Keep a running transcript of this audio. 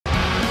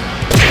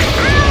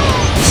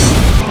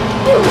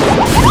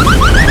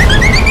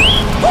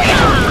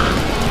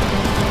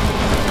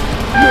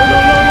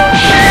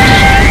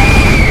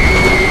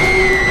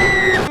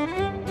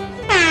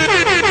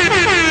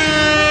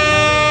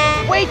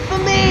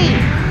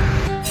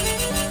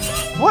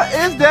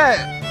What is that?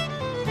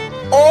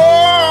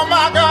 Oh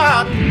my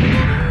God!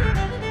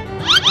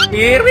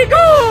 Here we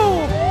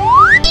go!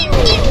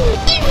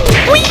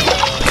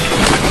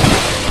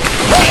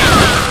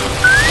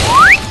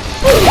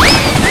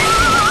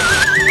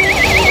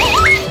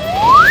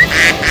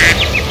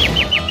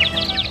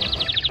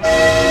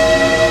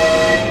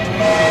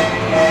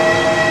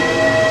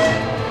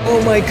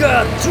 Oh my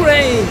God,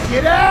 train!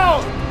 Get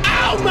out!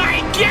 Oh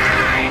my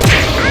God!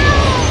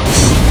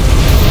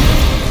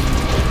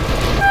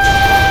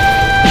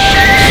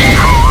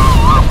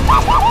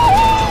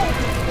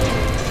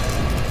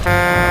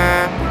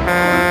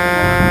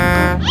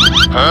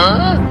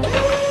 Huh?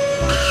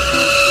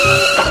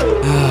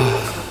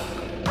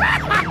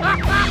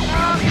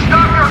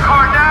 Stop your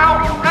car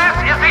now! This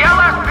is the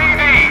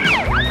LSPD!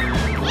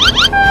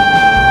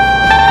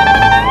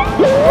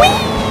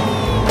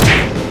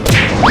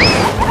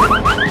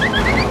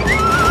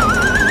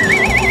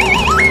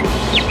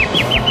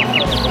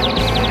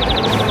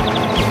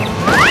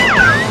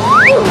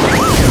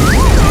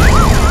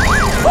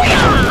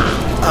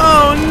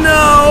 Oh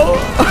no!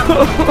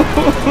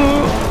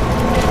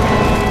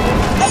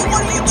 Hey,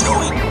 what are you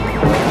doing?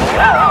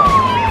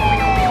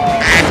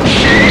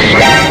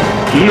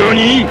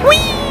 NANI?!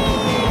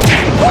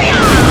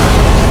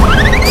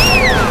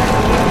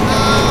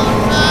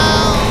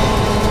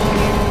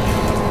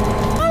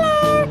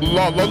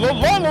 La la la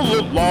la la la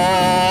la.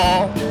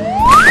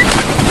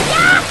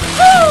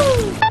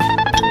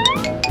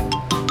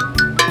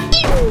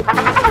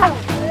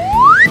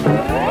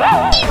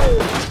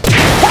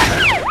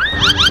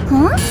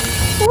 Huh?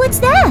 What's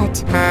that?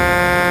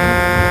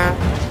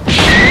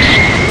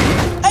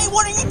 Hey,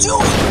 what are you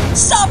doing?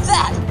 Stop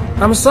that!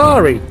 I'm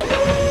sorry.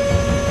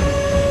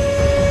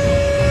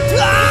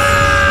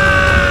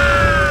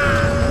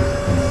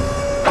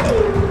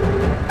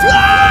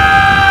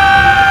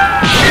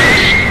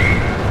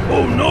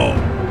 Oh no!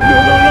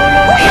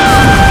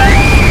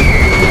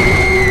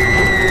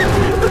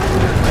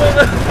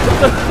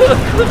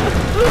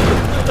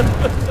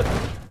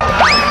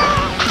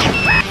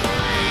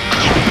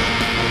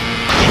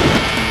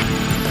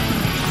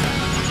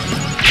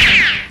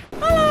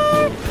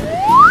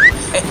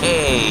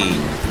 Hey!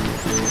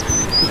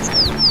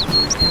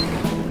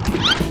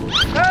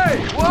 Hey,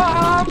 what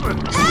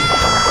happened?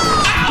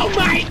 Oh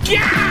my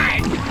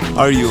God!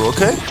 Are you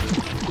okay?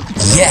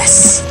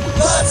 Yes!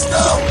 Let's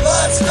go!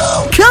 Let's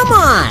go! Come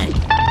on!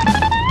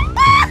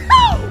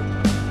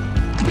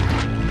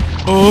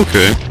 Oh,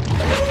 okay.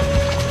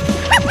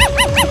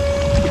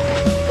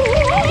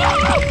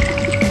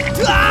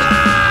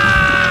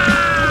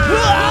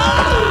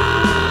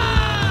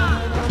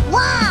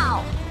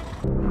 Wow!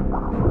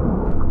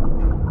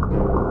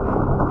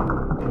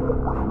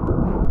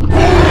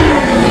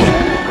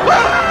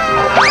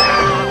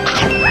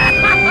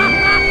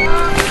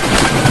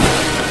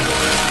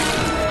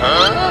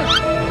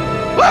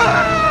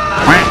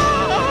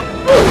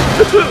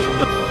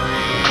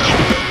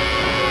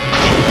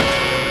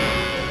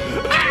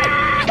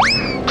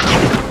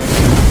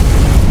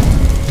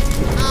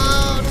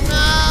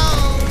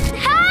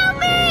 Help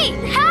me!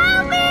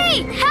 Help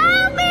me!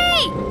 Help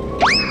me!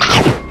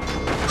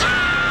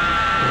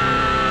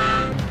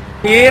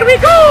 Here we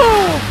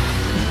go!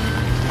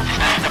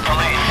 The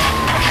police,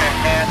 put your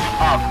hands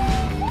up.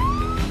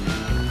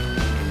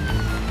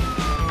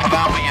 Come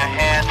out with your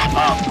hands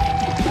up.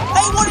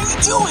 Hey, what are you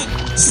doing?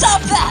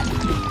 Stop that!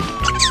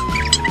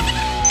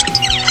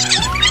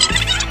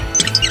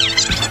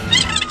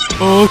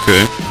 Oh,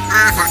 okay.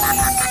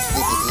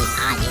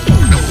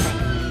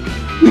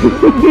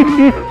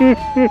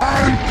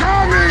 I'm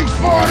coming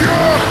for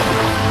you!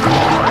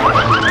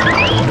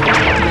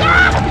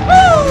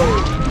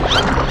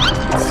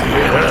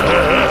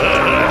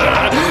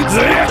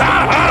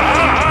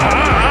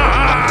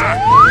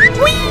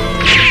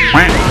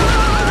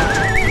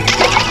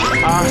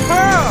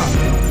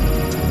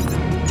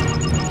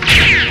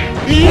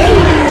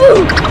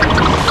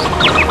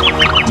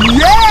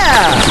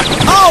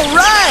 Yeah! All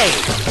right!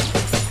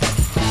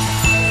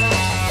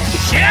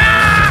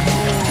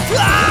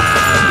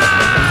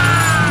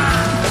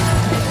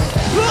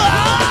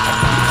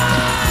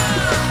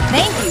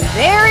 Thank you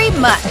very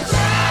much.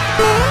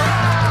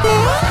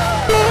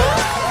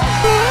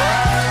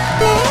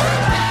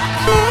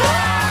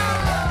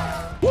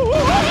 Oh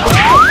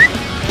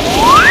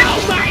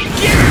my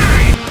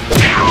God!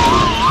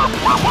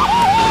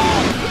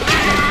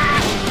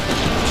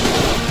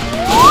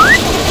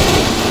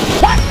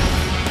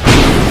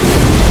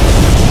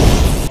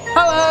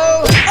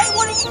 Hello! Hey,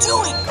 what are you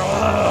doing?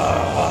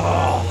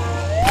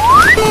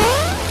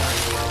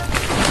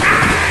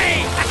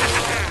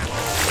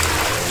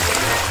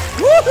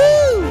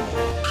 Woohoo!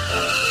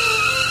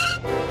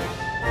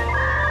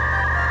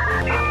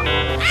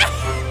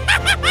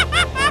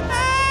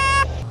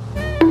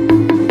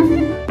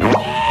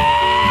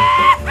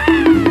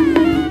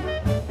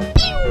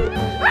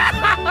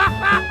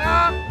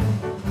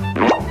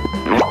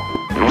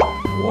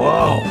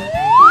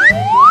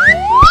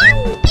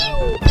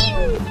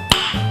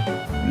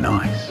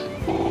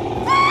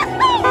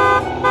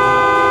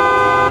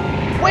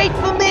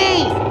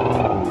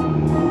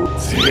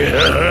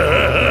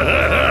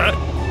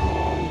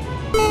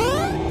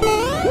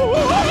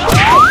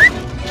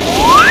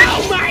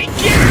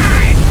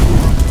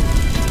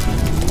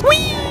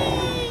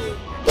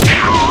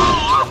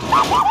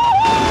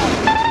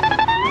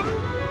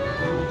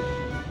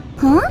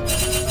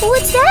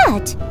 What's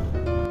that?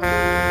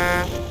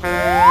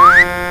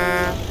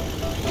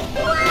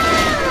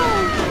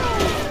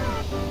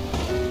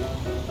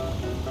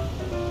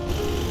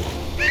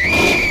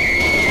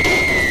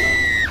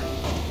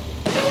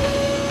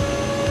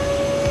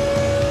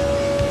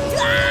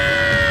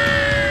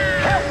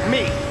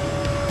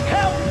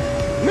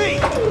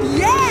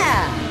 Yeah!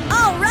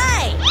 All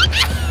right!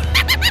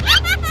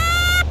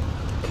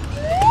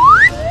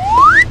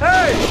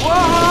 Hey, what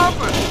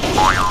happened?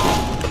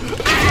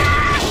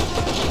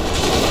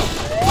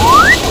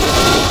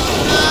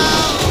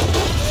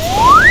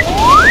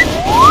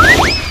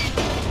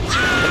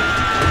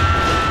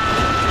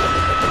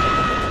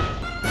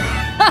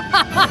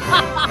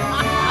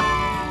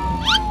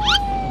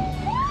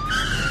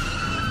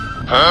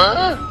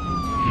 Huh?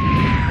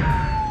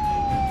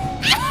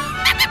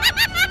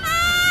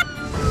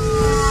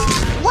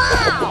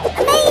 Wow!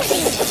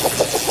 Amazing!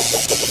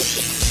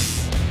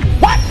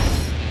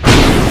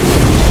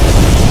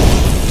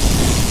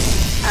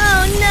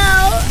 Oh no!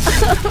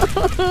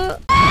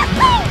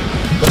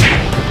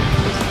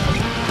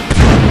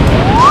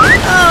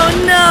 Oh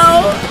no!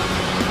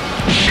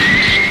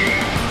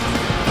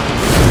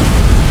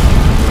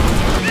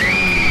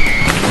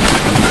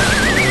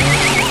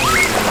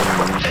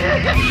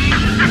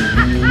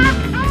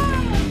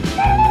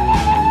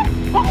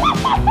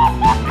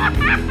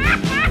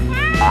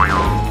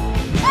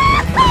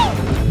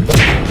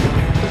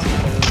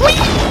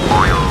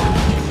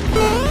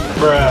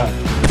 Bruh.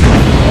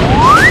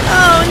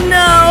 Oh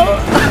no!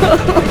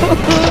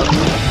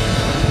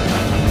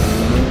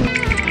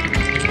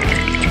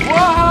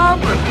 What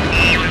happened?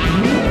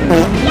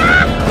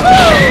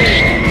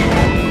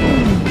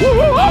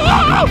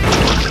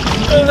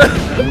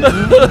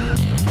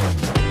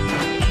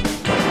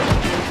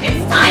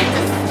 It's time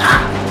to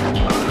stop!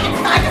 It's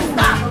time to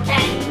stop,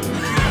 okay?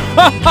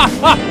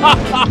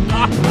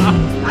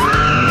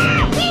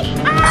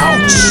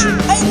 Ouch!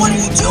 Hey, what are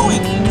you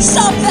doing?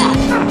 Stop that!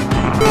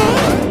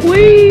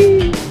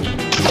 Whee!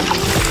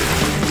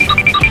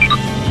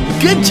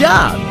 Good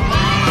job.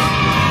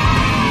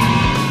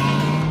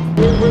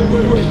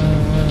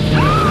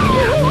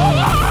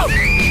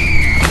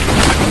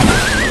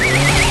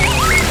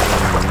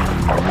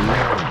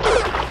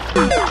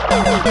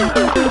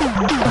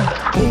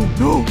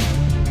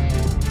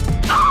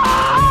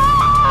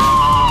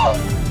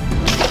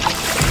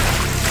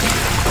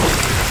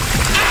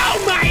 Oh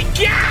my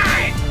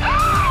god!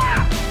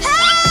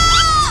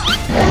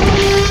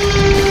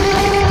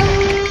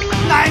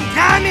 I'm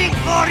coming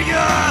for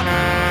you!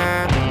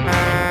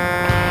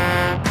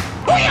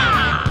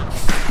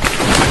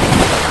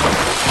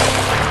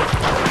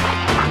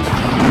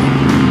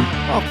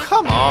 Oh,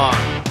 come on.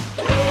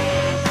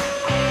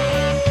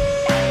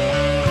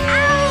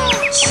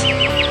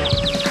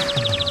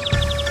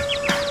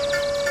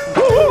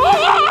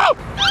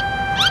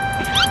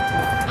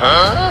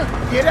 Huh?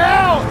 Get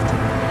out!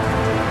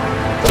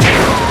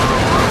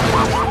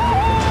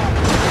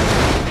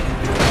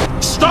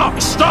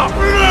 Stop! Stop!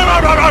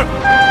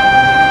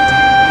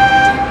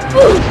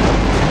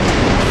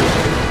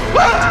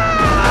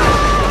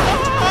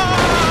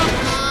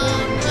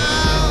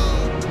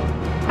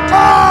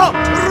 Oh!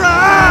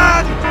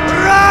 Run!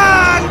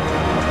 Run!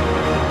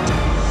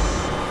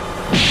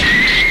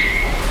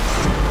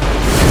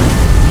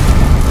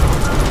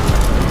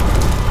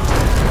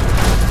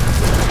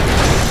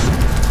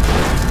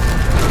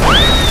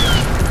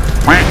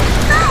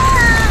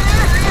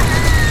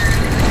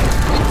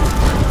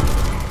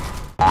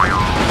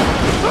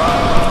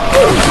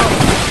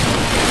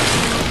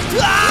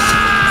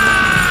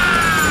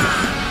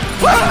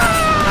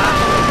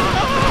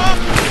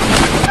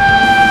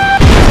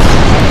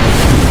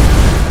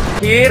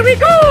 Here we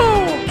go!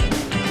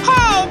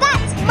 Hey,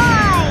 that's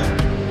mine!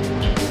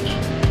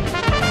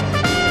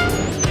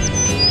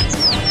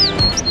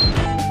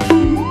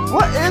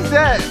 What is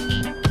that?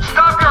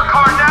 Stop your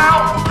car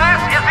now!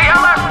 This is the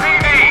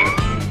LSPD!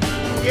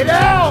 Get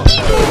out!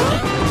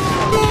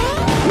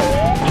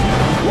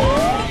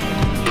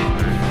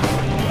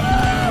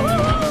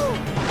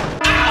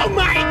 Oh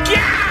my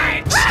god!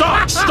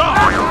 Stop! Stop!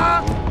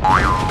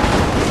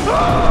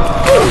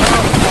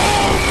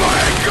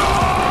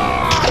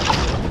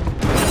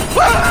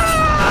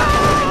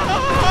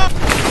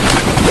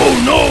 Oh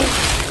no!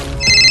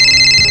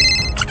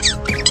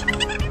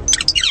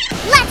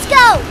 Let's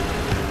go!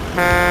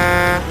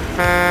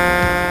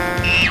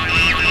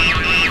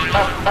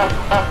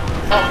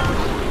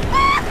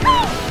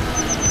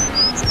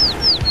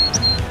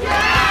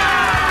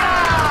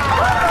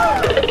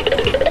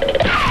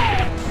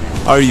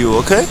 Are you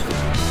okay?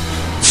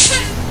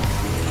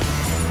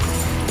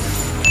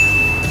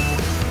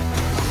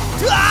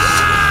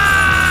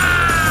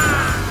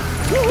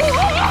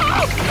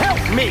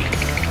 Help me!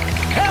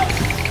 Help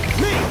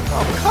me!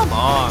 Oh, come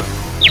on!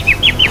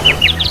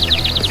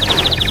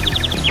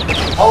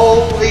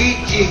 Holy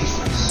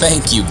Jesus.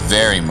 Thank you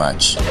very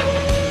much.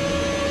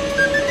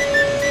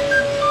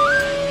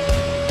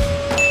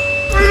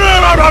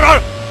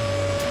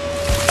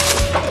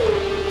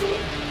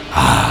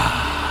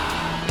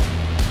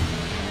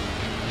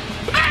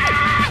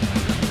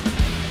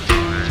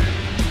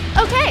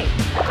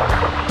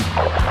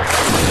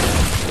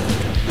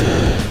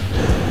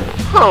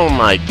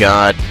 my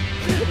god.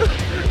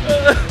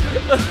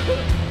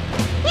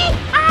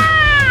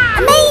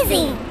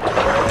 Amazing!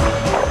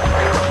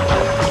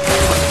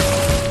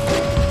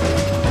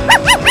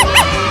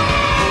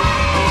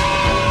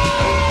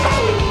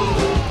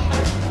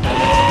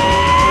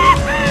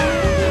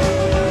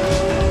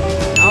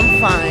 I'm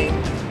fine.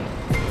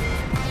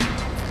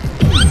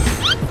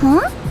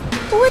 Huh?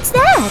 What's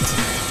that?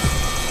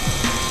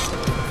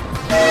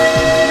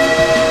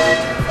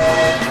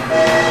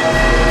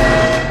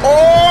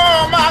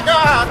 Oh my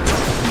god!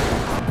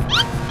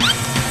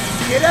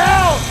 Get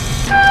out!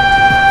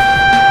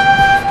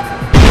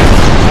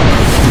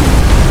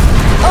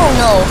 Oh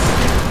no!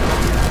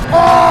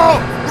 Oh!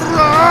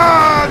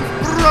 Run!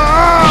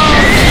 Run!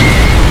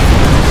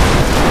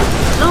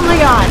 Oh my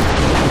god!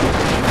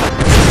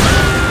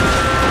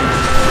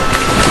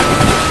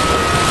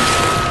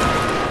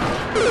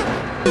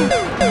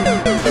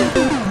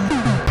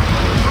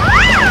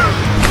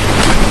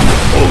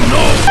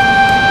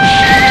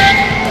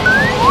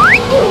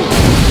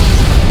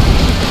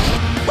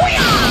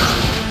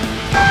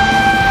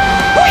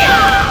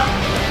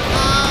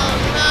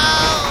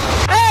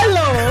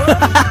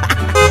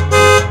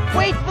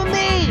 Wait for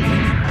me!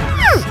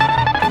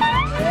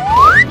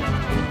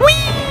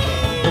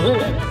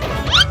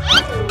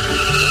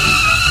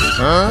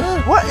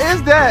 Huh? What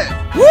is that?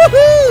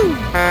 Woohoo!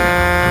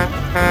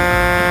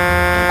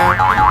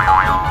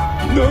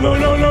 No, no,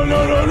 no, no,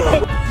 no, no,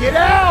 no! Get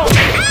out!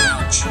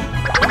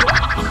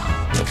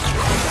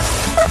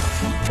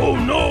 Oh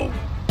no!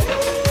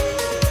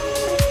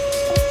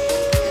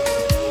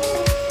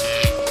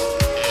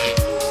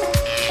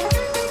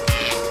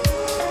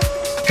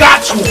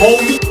 Got you,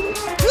 homie!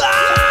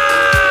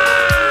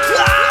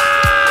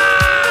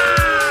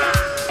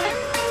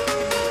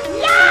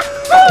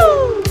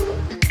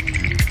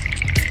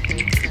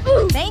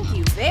 Thank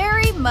you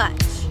very much.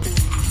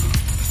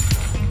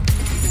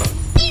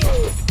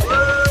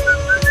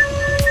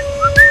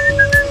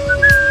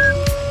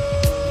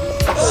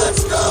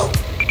 Let's go!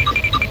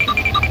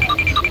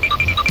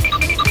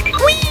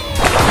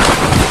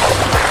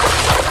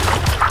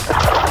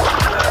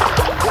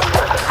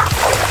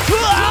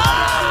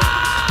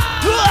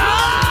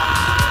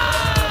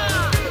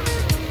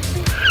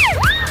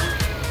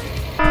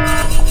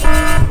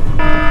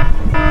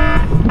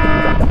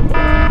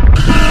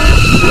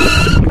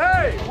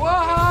 Hey, what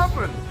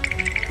happened?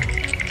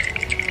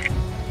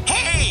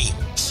 Hey!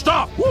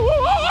 Stop!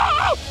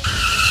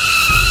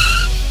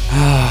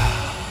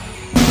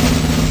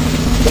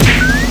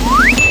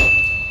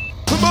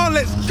 Come on,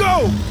 let's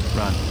go!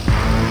 Run.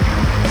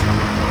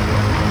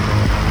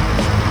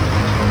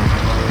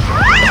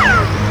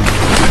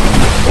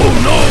 Oh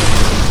no!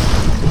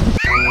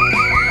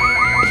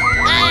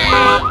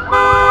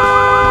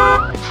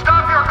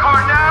 Stop your car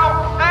now!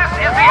 This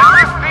is the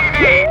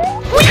LSPD!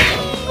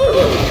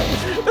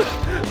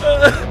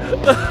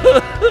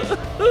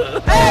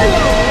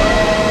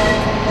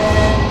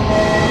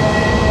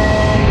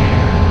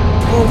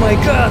 Oh my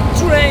god,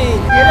 train!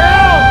 Get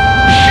out!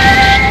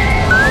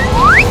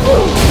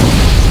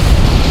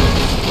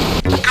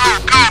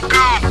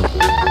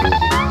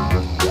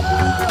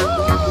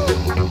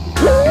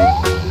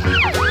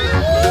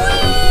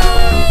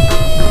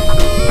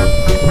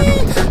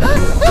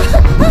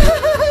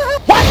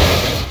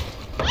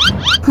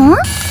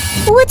 Huh?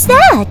 What's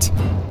that?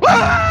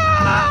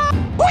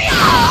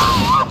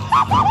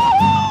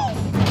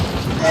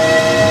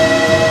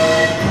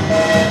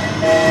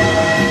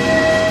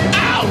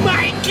 Oh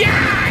my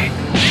god!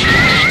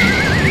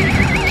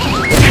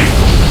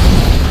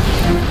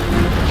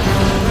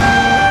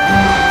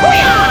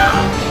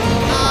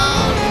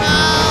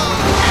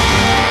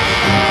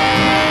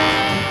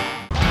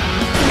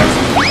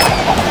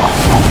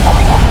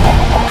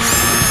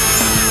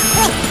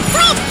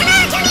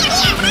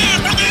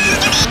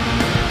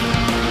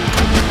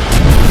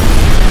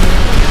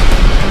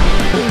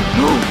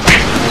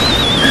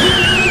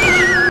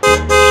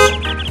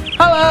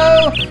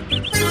 Hello!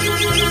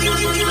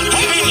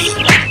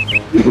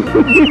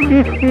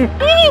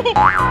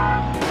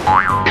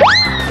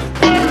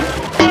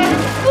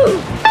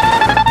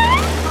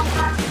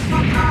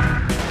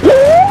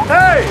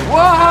 Hey,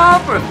 what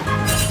happened?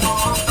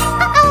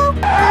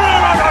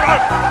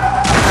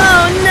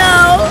 Oh no!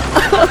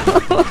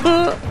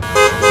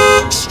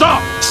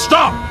 Stop!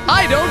 Stop!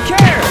 I don't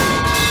care!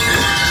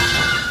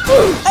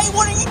 Hey,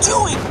 what are you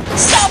doing?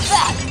 Stop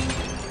that!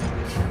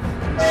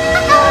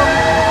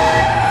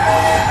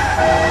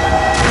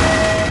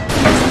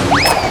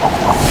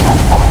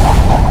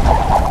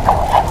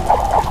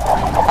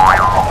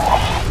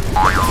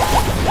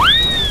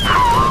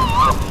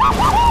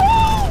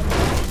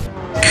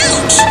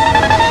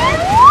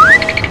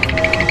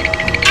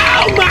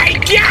 Oh my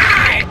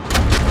god!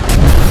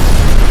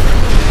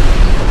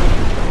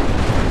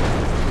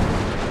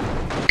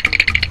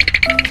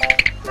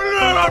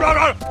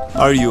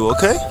 Are you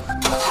okay?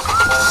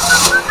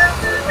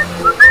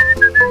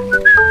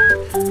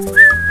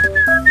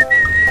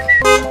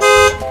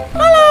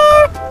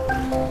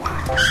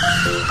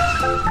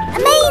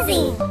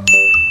 Amazing!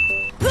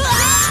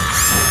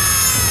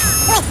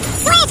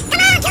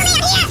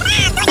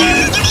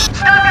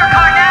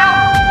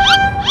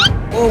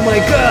 my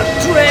god,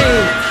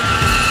 train!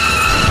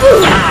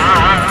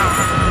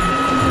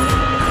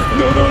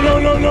 No, no, no,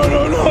 no, no,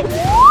 no, no!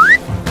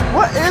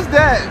 What is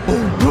that?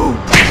 Oh, no!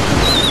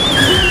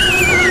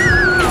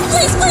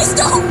 Please, please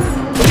don't!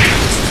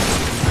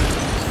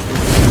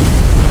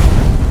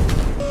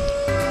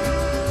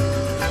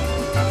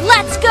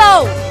 Let's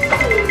go!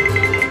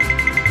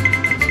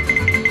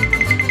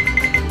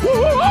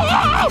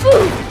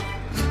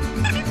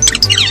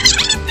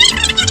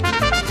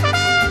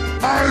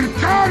 I'm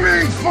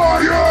coming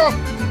for you!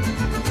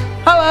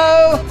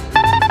 Hello!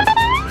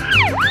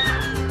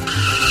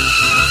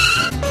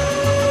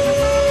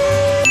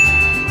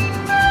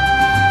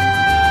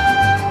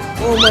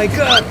 Oh my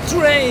god,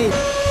 train!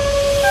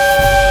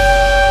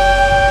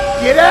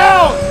 Get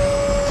out!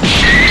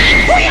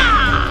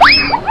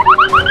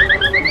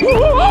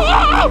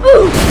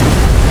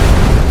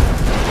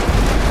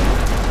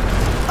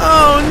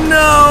 Oh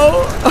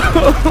no!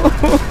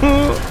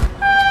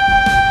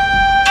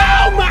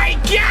 Oh my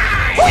god!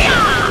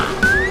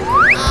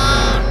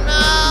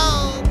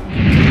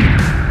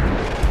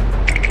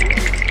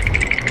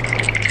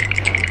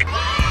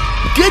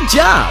 Good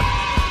job!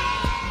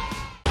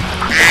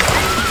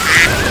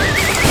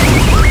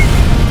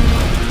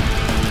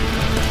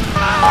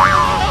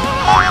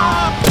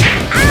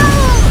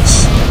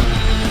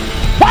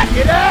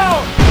 Get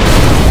out!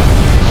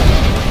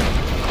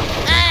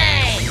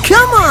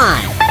 Come on!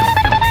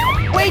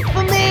 Wait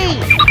for me!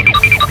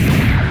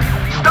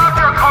 Stop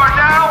your car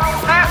now!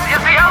 This is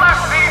the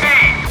LSPD!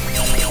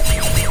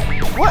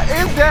 What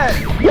is that?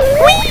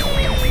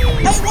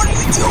 Hey, what are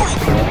you doing?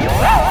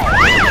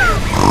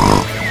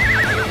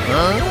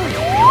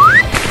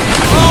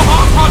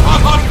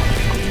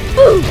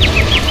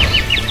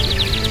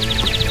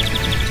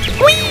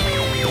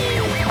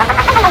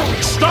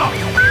 Stop!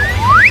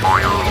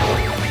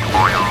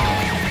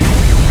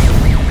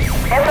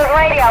 This is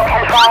radio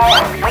control.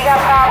 We got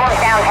problems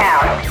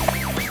downtown.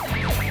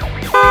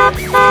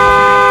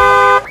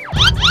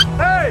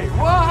 Hey,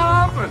 what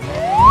happened?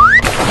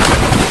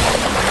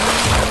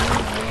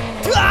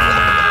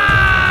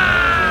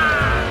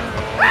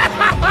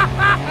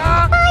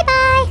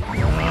 Bye-bye!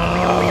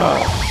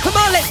 Come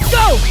on, let's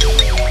go!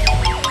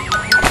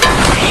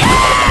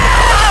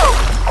 Huh?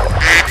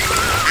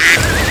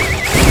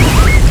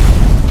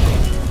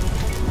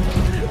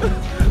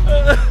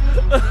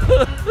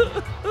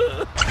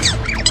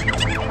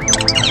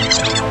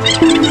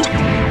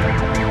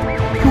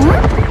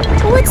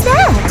 What's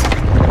that?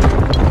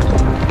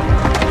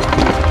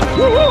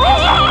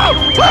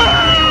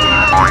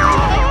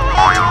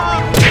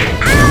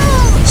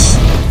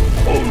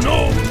 Oh no!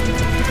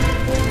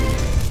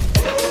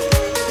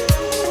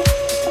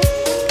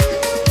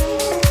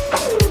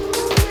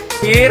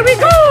 Here we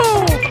go!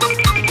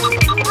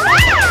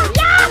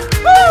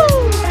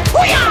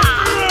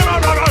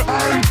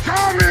 I'm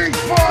coming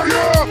for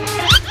you!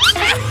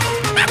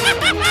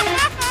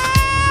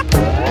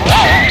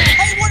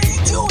 Hey, what are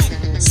you doing?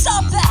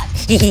 Stop that!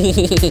 3,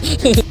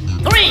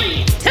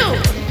 2,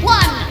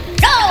 1,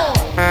 go!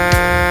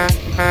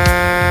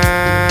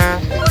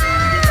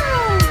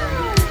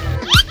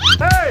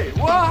 Hey,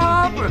 what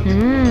happened?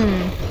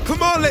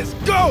 Come on, let's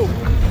go!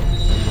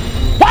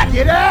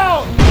 Get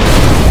out!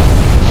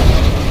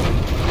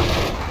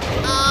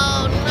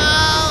 Oh no!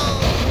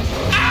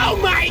 Oh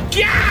my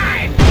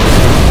god!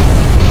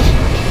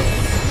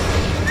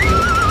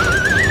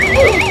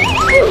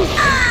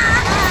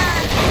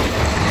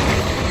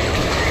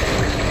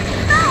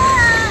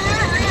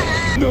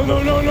 No, no,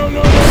 no, no,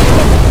 no, no!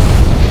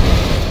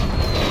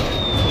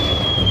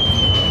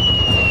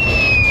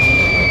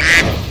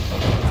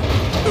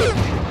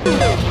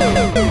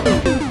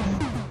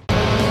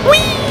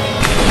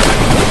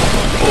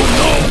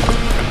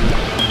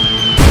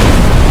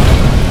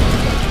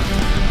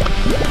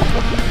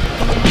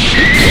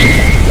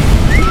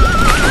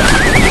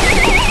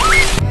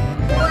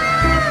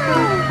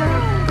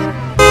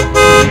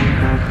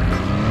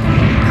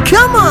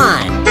 Come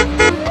on!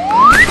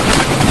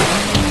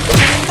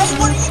 Hey,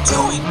 what are you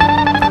doing?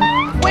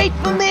 Wait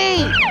for me!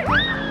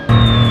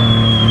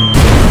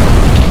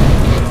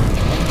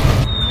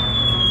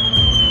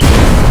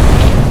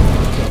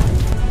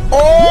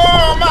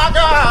 Oh my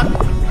god!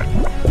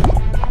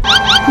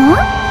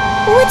 Huh?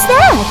 What's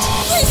that?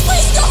 Please,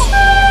 please don't!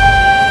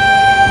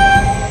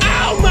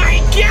 Oh my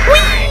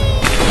god!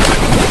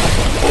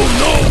 Oh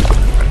no!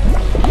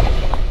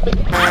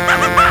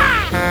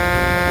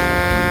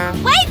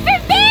 Wait for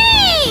me!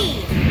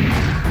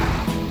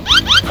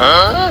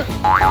 Huh?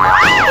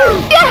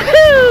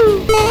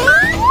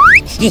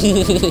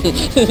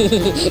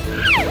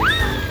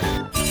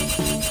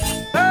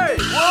 Hey,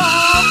 what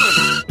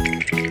happened?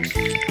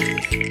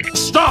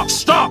 Stop!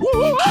 Stop!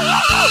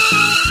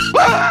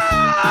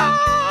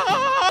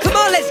 Come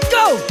on, let's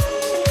go!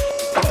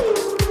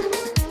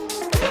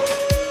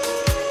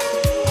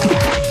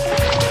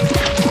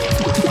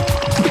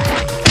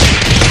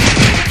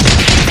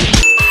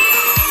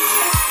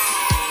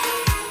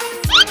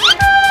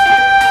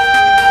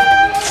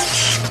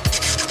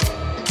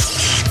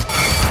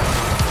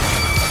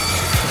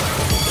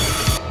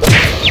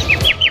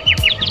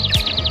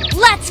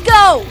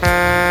 go!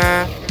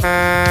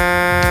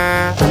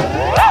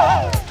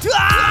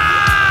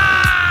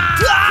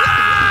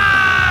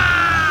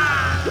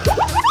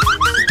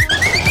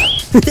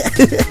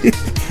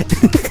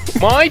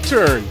 My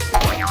turn.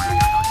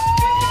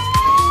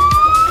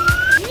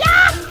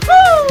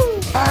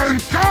 I'm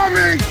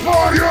coming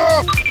for you!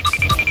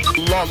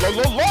 La la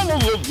la la la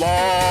la la.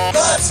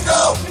 Let's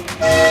go!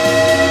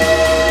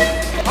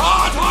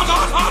 Hot, hot,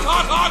 hot, hot,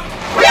 hot, hot!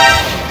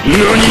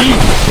 NANI?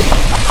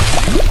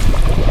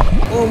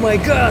 Oh my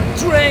god,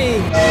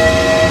 train!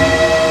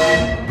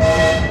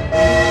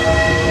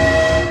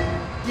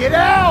 Get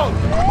out!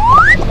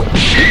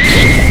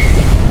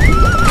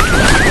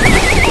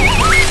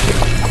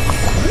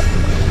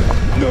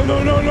 No,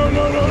 no, no, no,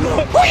 no, no,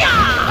 no!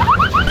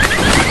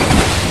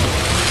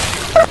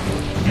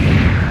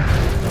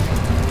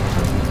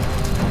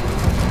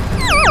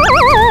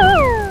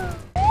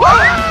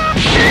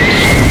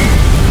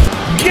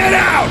 Get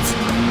out!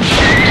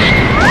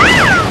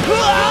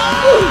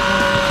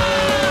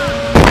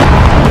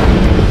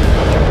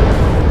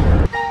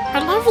 I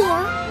love you.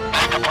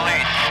 The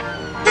police.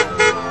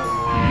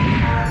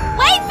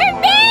 Wait for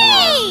me!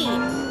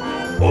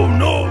 Oh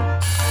no!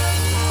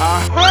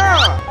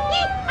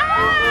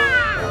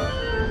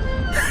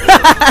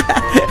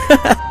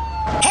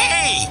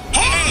 Hey!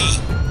 Hey!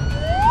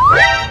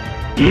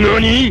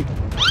 NANI?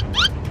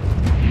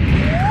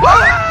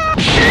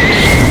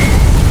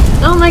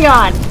 Oh my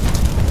god.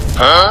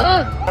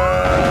 Huh?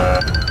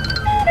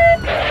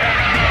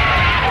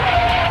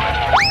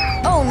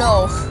 Oh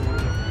no.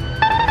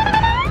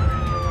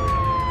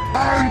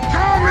 I'm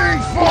coming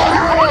for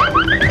you!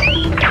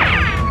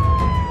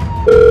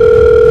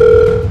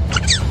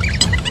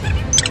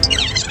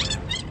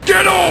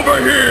 Get over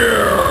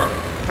here!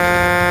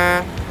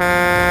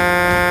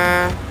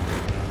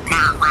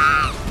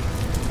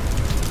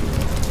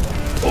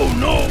 Oh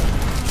no!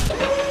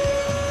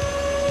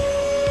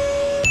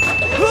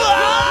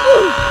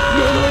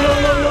 No, no,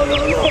 no, no, no,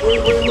 no, no!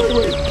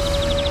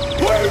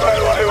 Wait!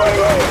 Wait!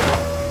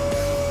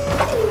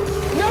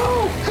 No!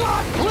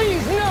 God,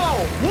 please, no!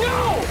 No!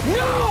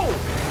 No!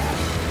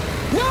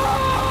 No!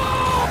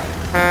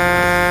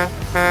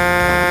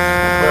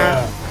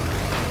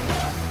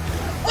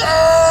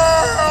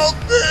 Help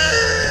me!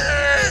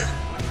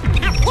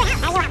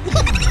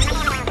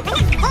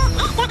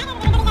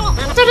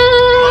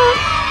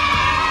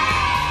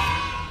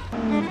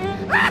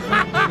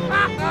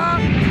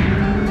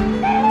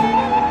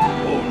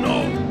 Oh no!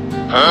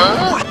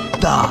 Huh?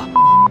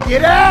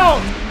 Get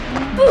out!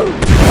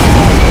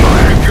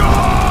 My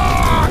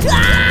God!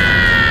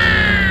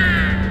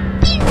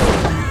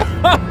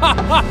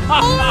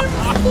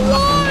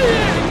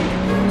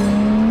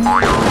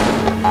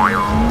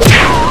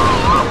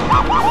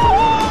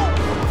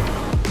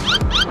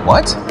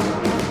 What?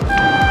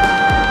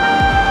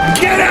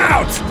 Get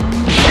out!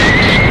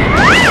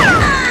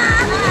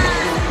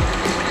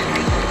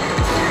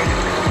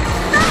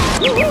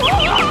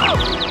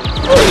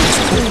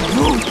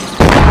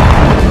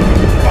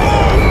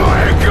 Oh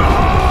my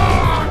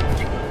God!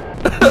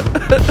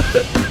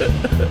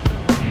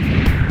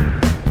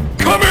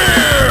 Come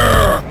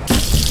here!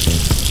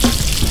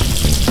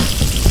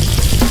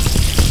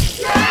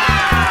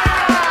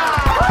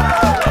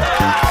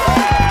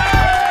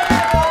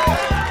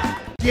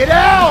 Get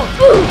out!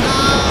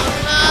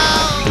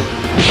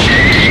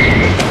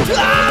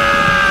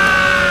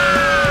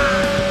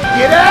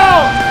 Get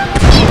out!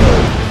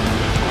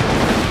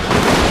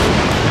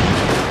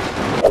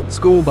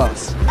 School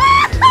bus.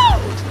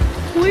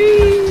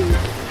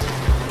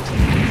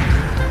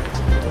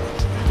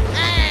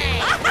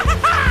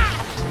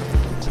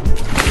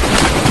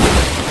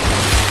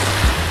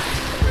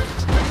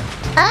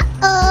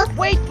 Uh-oh.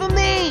 Wait for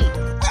me!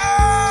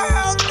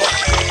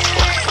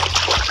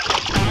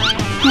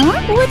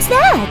 Huh? What's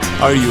that?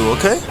 Are you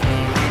okay?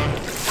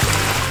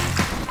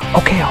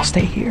 Okay, I'll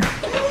stay here.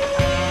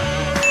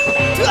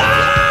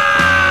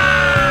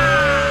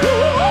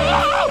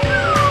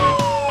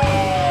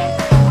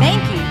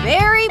 Thank you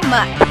very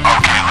much.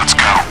 Okay, let's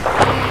go.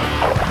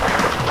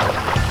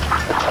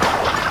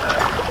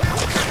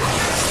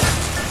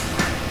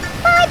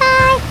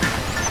 Bye-bye.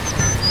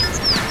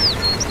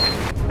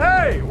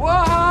 Hey,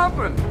 what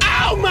happened?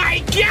 Oh my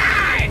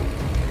God!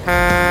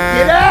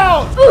 Get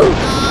out!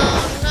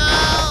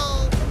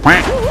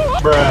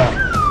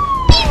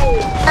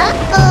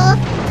 Uh-oh.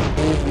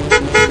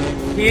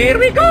 Here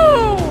we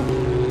go!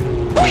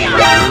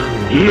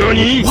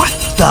 NANI? What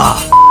the?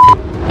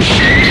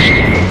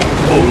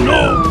 Oh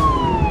no!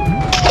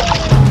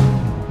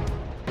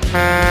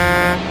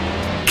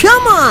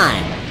 Come on!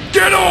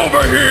 Get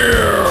over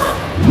here!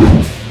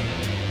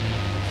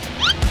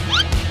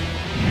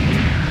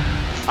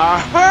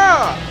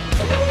 Aha!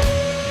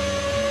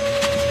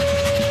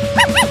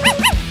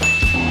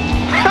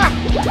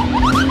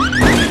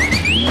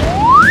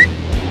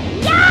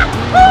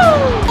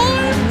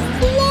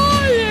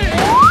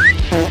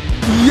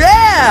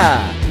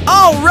 Yeah!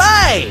 All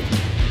right!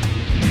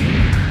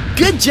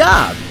 Good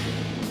job!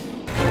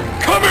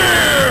 Come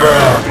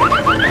here!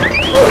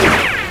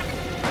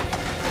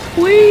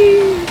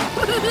 Whee!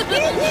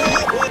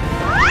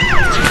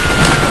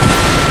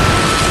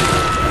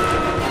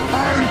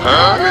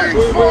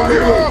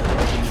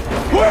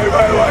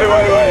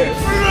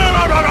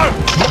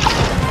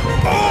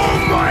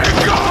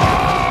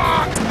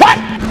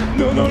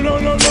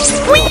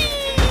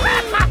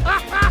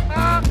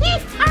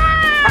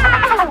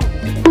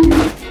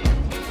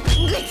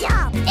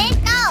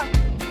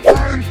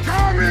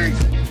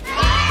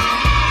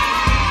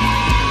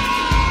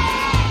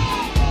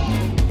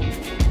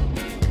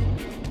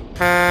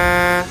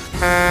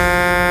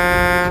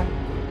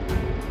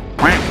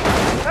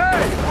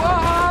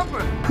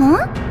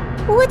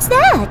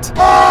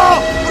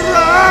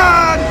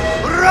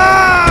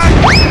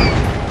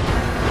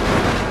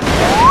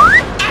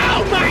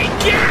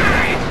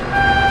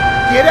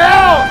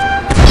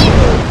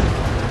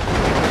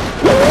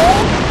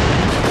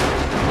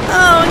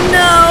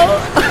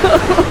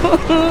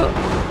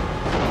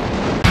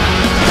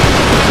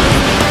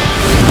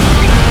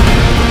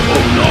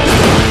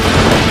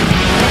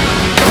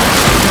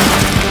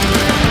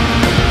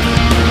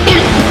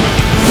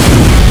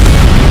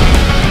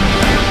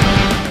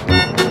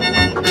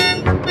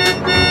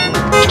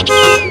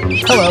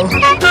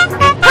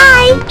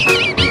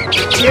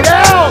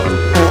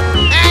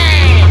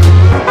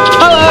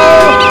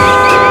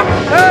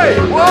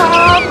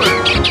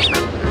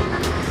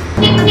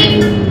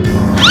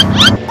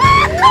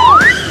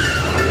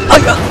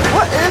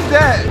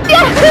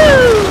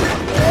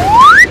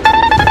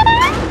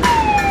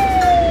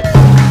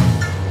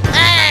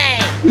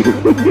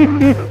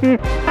 Huh?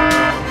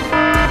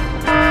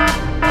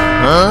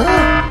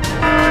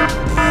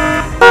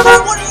 Hey,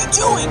 what are you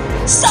doing?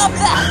 Stop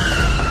that!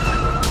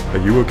 Are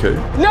you okay?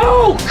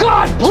 No!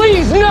 God,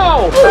 please,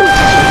 no!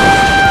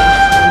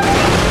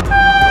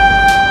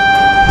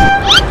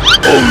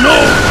 Oh no!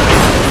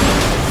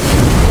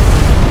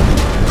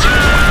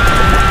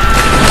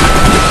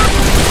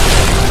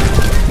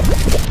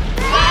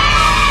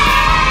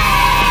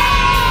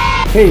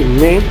 Hey,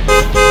 man.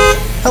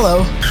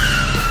 Hello.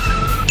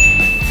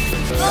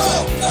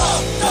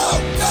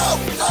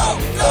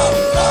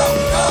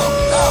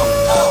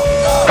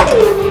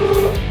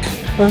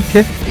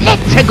 Okay.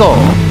 Let's go!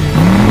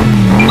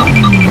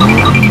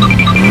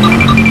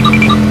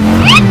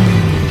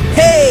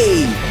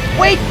 Hey!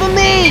 Wait for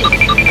me!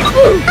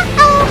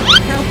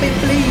 Help me,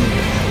 please!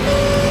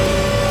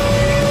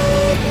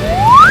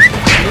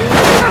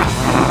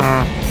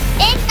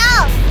 Let's go.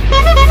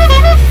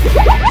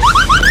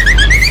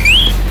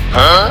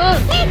 Huh?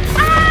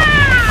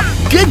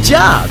 Good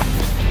job!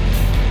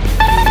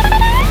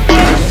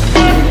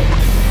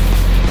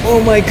 Oh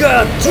my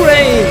god,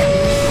 train!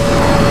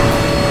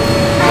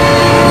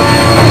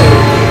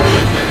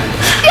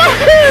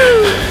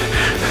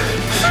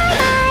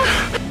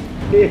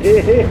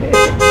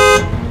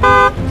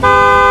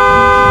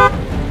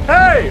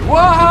 Hey,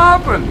 what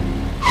happened?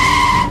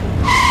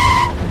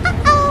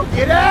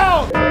 Get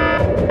out!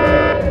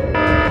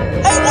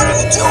 Hey, what are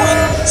you doing?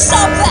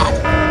 Stop that!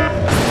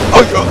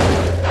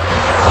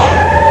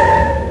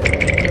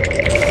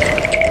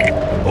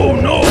 Oh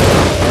no!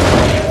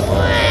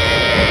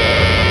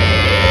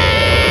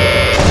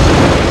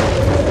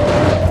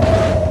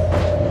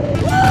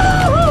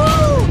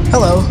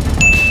 Hello.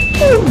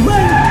 Oh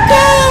my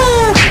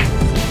god!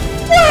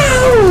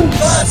 Wow!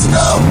 Let's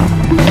go!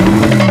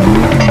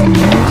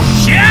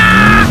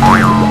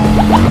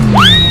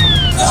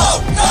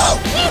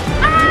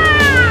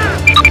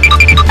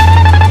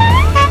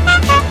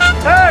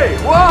 Hey,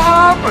 what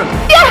happened?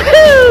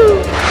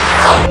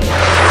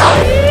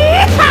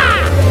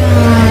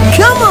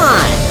 Come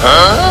on!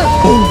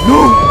 Huh? Oh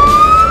no!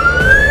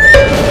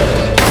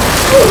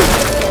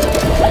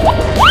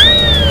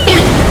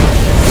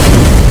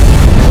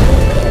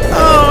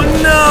 Oh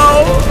no!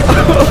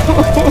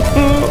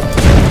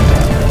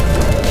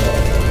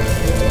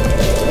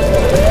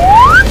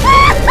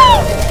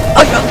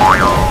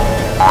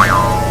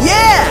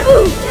 Yeah!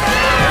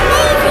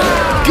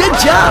 Good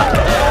job!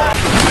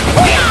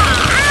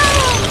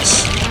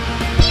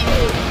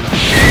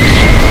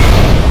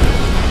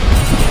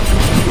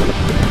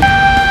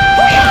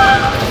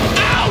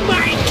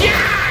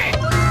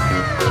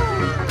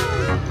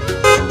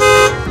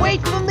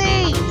 Wait for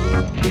me!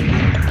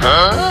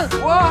 Huh?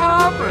 What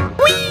happened?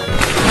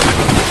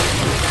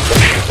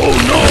 Oh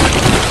no!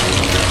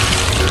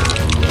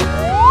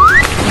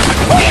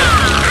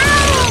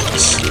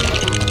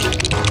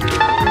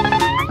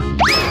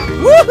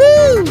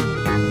 Woohoo!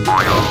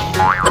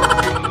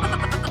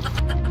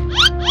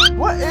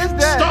 What is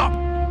that? Stop!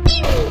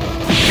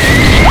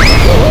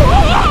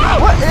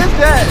 What is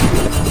that?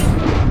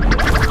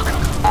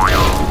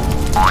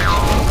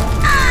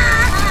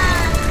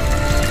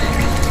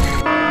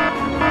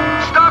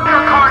 Stop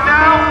your car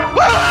now!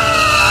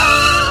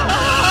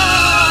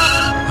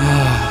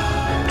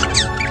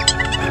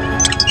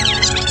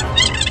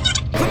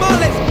 Come on,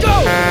 let's go!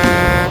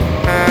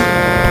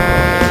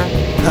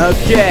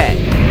 Okay.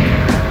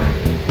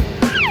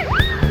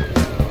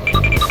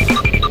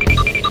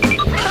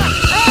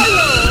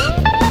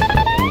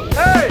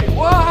 Hey,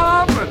 what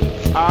happened?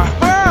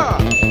 Aha!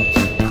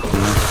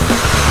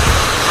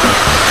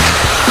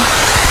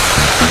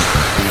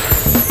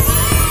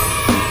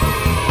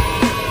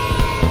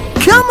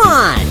 Come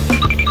on!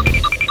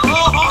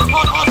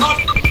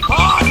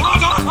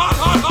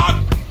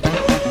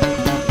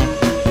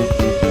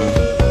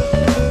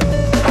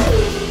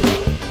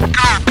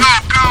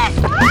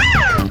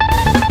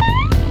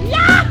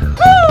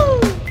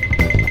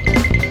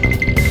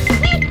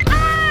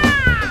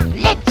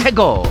 Let's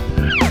go!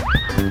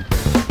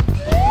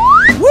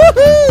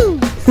 Woohoo!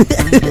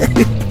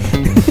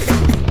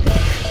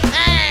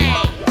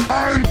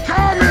 I'm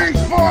coming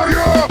for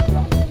you!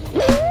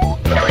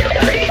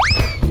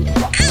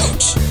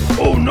 Ouch!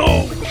 Oh no!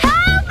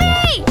 Help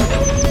me!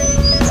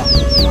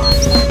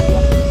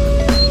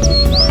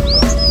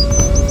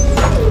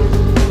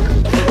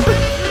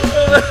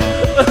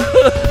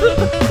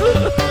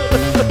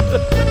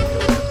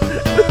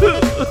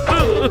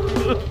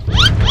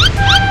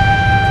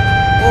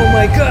 Oh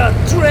my god,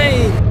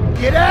 train!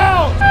 Get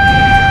out!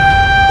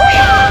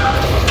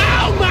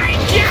 Oh my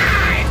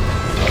god!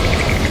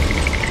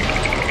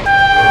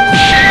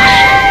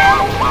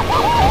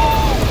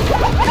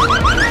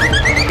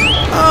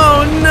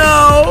 Oh no!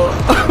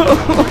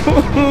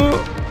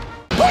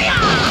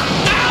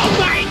 Oh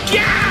my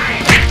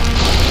god!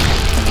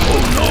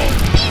 Oh no!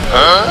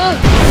 Huh?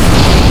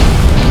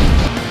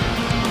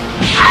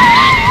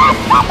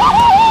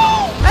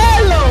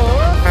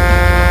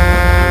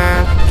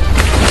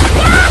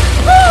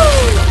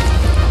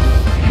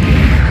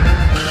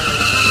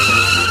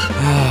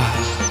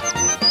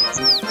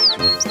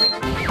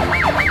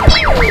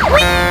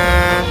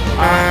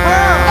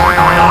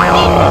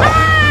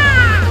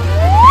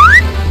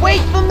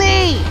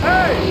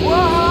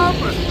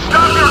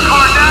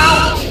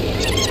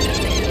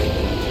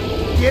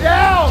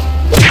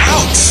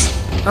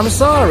 I'm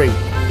sorry.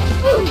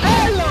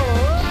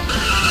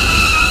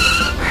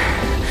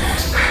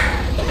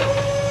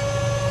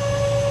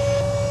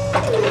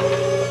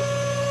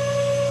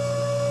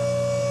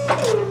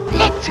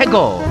 Let's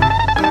go.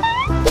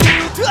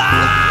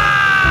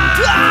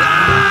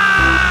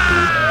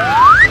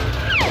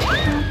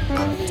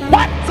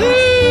 What?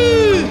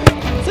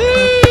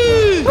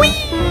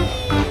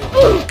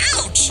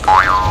 Ouch!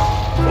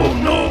 Oh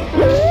no!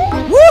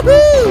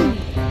 Woohoo!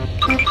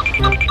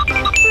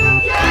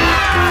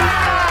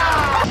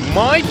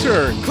 My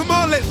turn. Come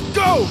on, let's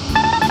go!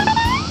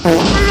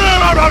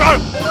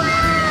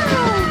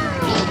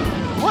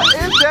 What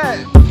is that?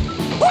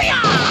 Oh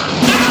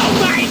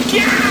my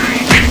god!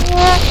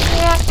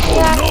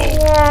 Oh no!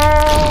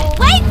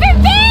 Wait for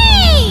me!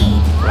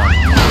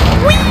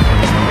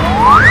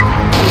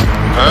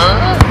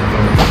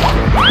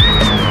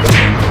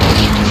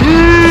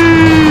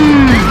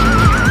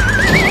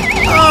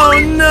 Oh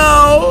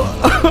no!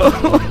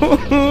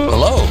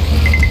 Hello.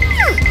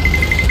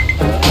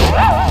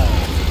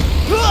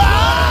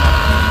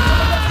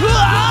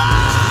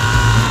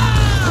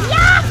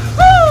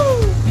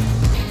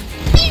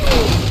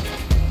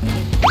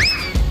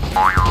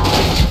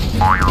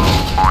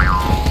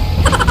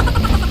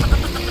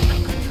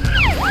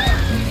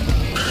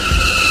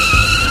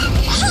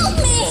 Help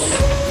me!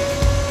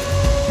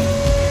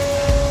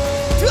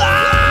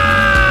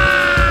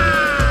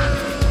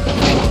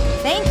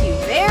 Thank you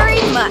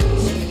very much.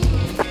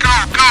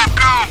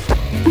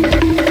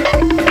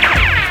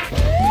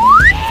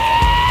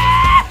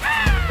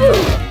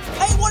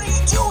 Hey, what are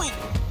you doing?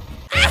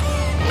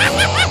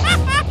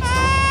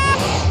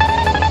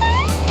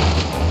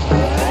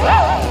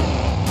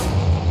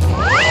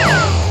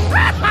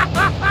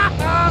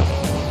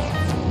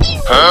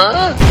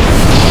 Huh?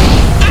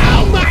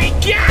 Oh my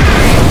god!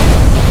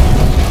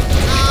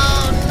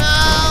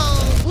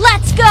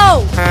 Let's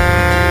go!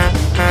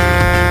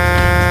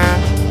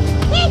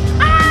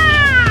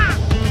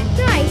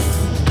 Nice.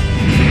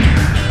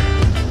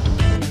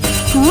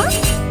 Huh?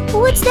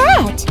 What's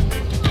that?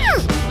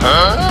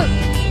 Huh?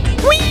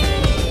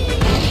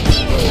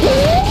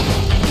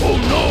 Oh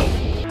no!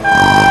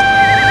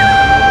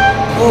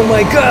 Oh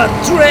my god,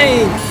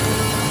 train!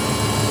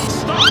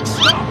 Stop!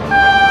 Stop!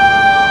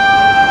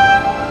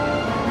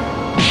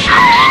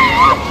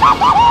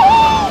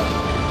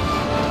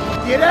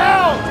 Get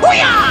out!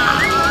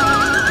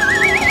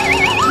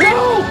 No!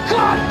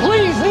 God,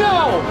 please, no!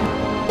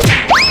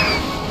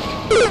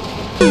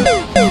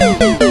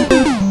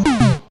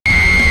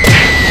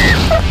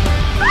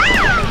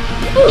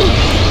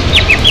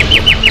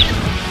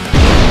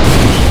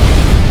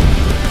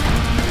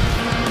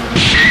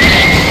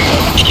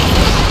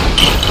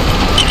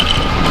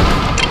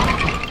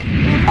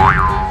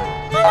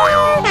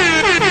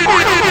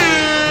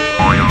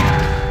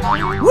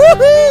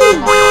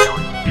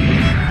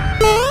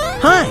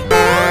 Hi.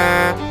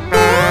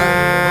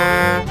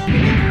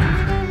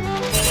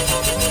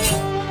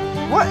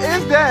 What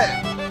is that?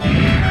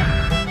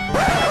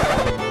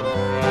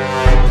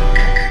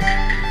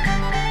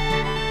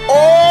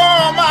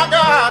 Oh my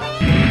god!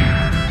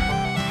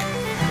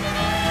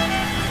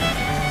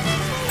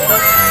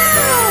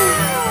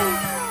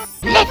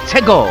 Let's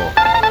go.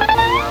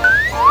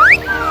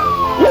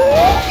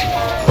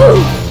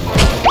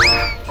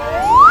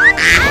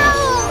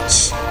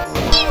 Ouch!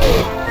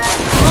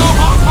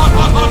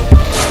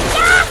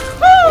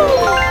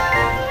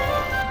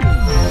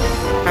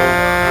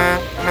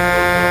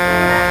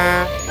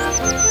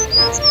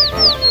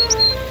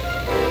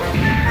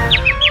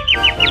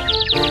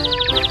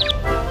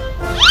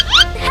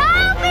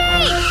 Help me!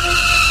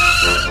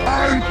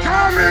 I'm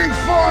coming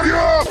for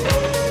you!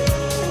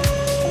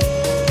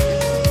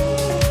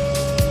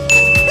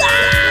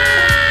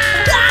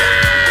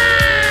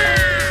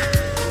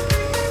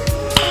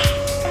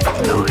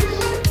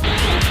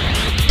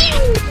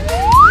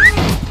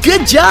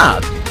 Good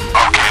job.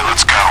 Okay,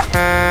 let's go.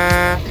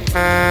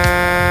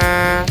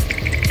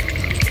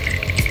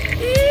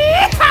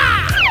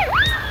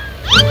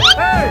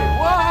 Hey,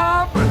 what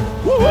happened?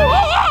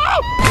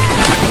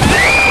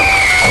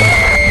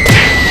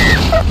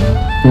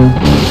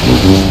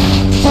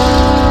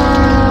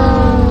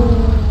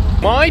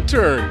 My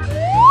turn.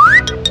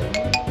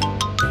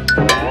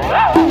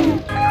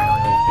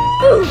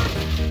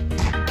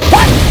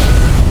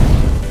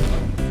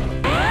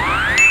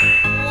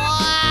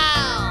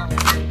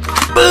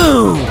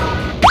 Boom.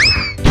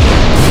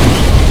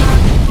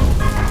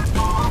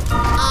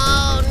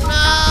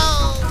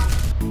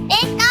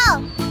 It go!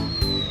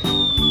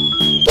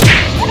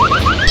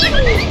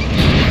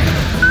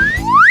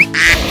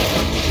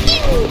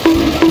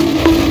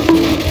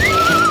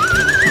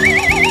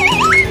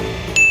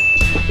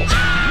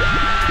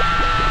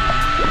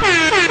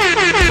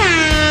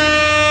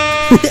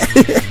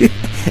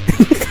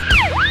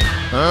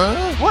 Huh?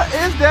 What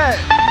is that?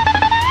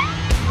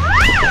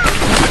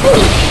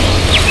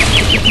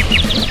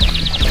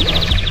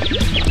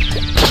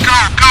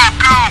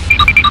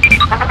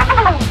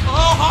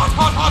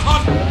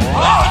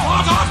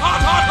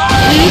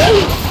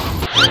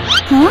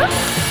 Huh?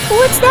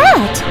 What's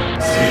that?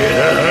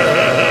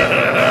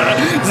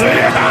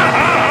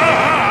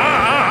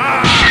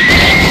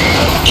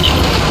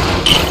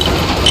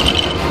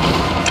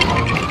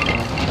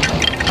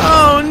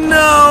 Oh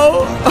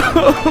no!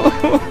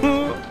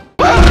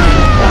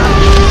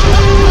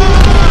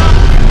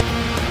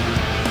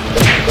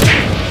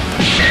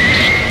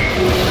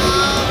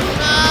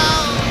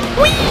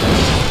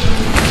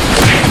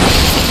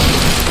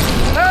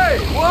 Hey,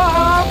 what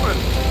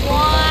happened?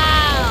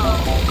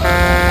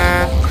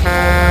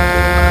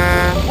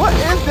 What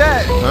is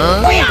that?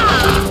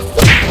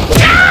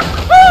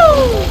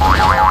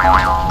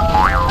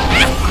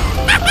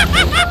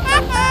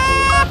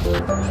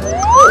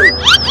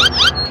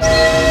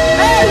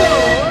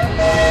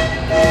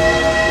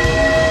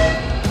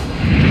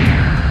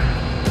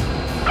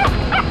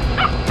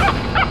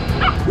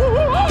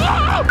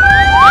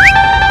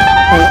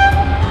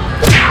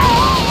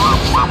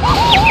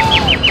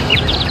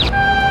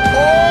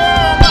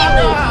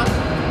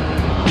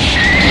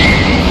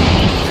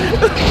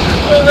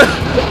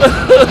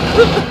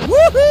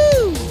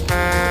 Woohoo!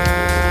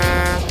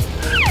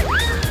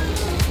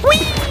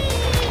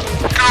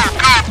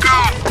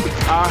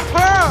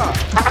 Aha!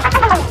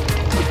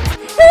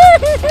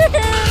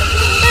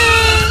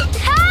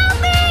 Help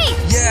me!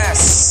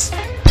 Yes!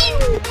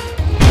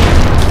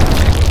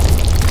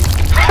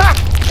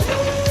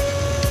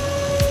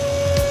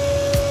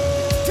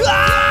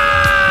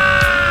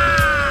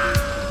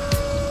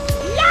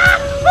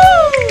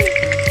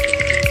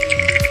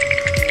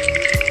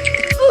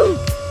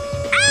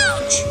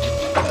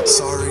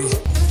 Sorry.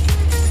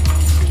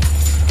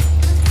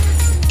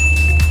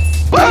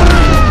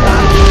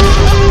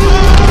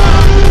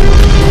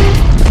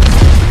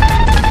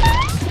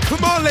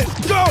 Come on, let's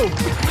go!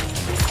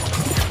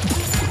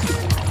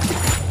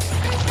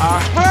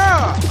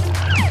 Aha!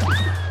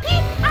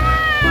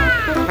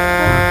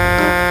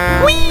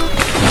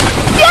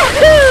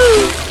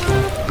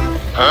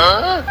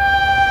 Huh?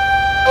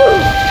 Oh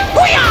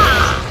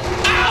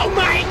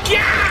my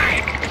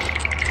god!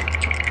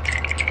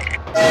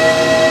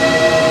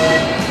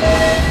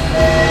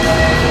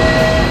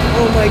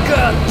 Oh my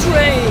god,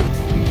 train!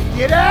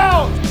 Get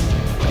out!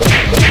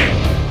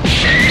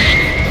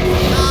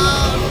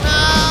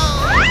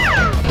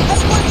 Hey,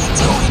 what are you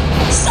doing?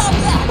 Stop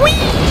that!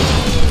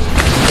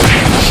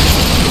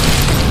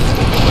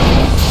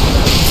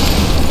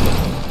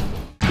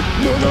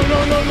 No, no, no,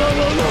 no, no,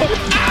 no, no!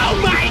 Oh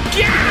my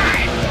god!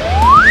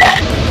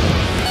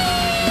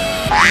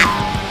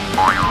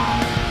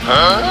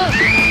 Huh?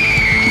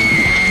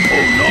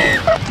 Oh no!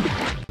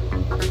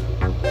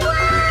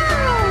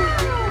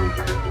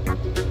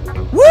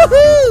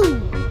 Woohoo!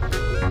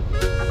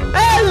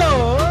 Hello!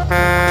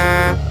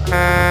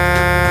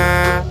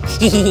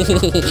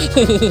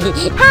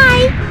 Hi!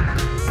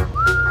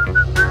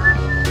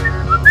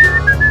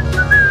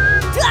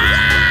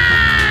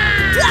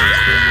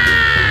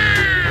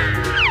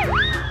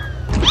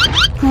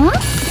 Huh?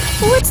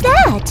 What's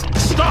that?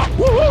 Stop!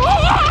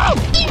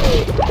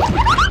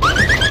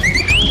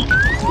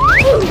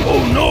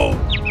 Oh no!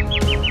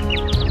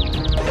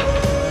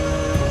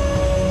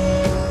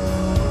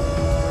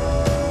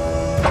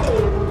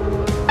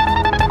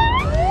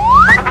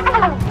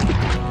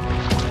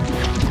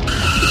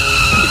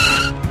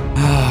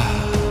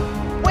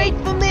 Wait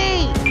for me!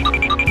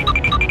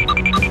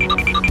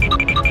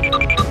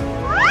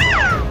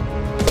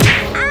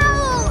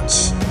 Ouch!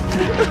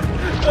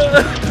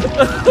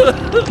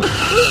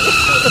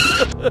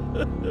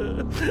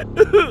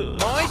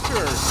 My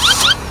turn!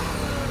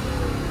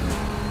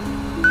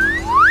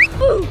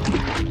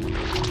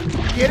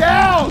 Get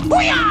out!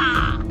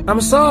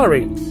 I'm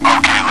sorry.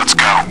 Okay, let's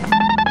go.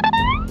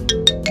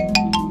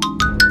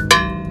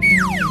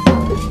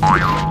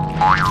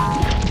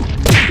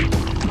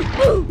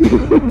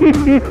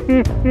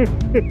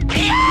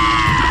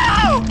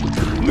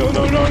 No,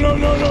 no, no, no,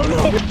 no, no, no!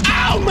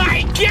 Oh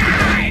my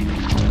god!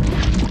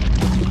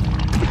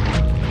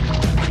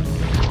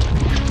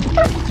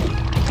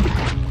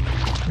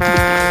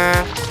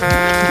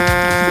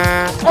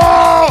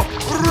 Oh!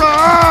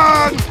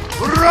 Run!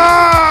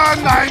 Run!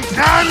 I'm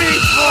coming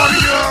for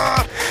you!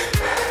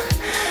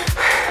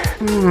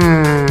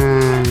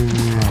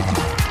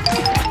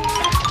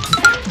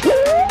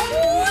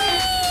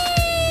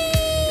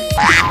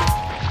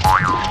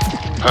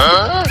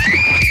 Huh?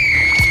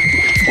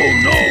 Oh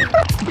no!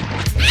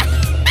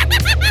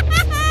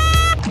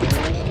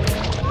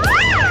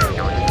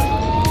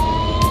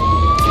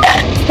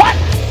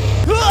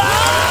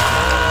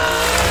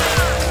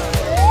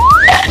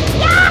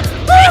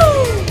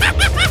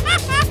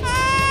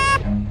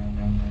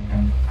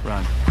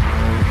 Run.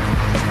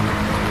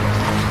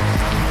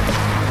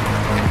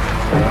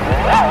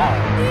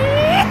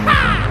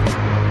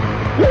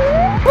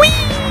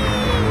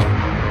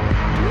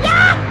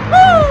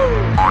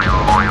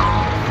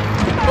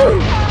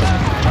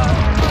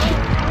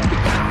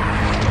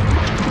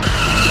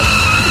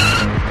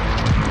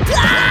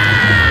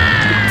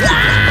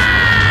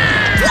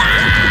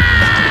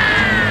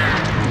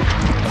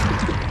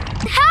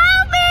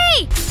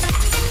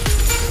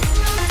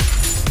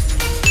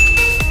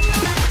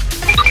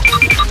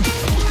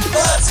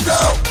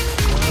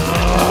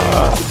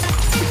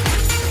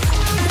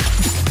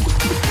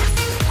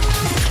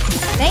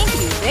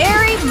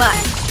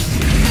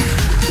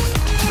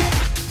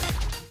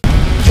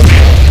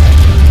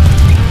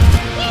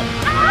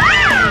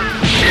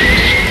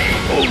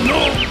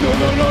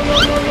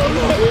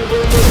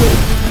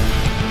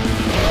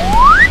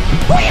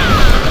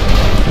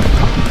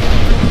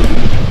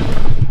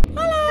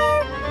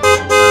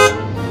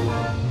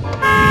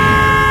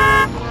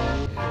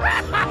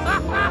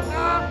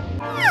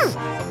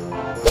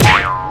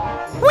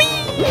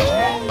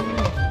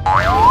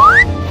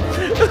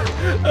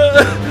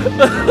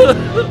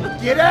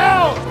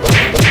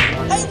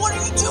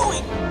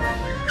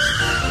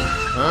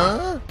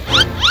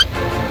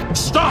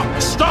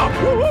 Stop! Stop!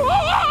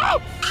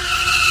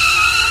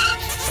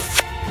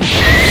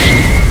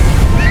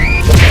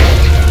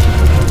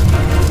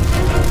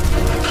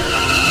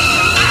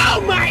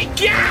 Oh my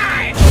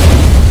God!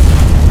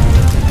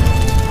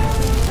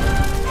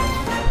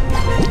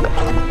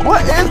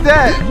 What is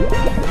that?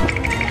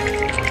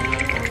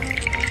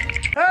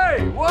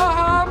 Hey, what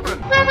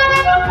happened?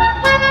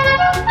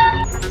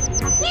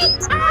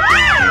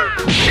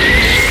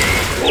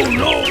 Oh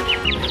no!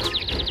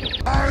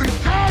 I'm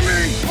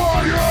coming for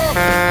you!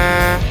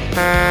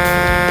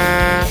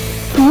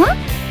 Huh?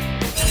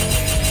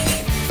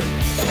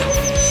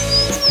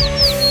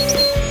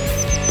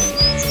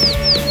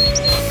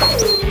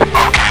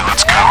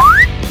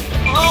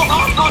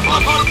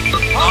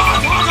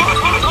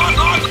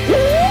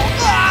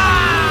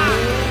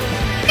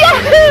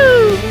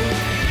 Yahoo!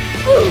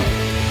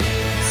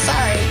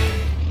 Sorry.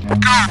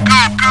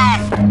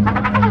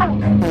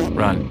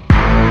 Run.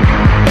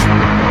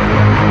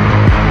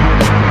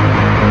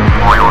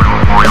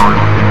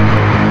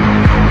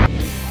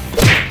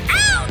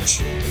 Ouch!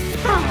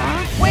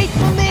 Wait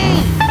for me!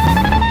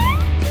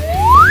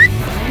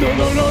 No,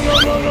 no, no, no,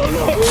 no, no,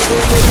 no!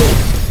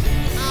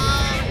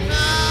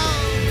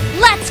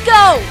 Let's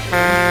go!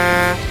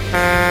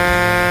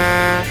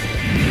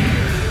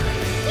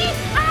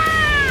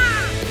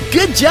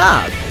 Good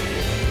job.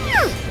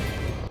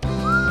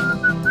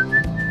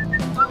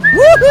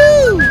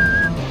 Woohoo!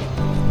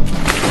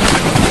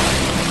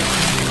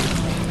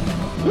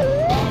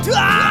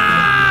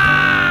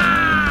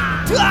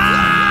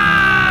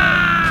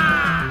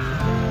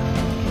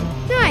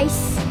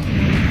 Nice.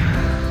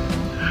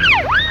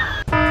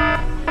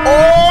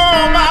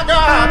 Oh my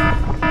God!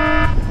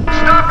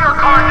 Stop your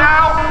car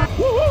now!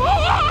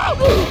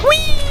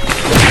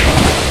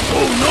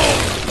 Oh no!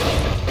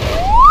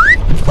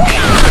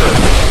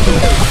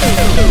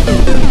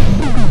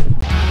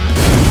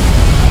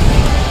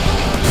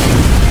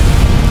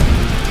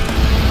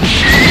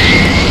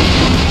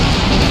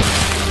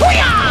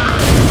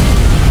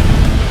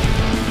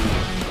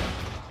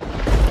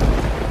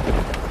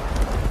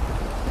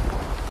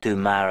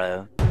 Tomorrow.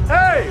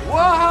 Hey,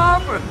 what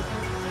happened?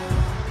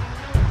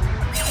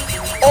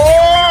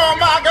 Oh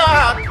my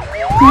God!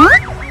 Huh?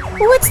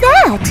 What's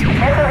that? This is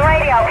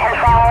radio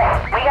control.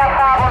 We got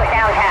problems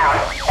downtown.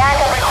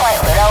 Backup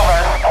requested, over.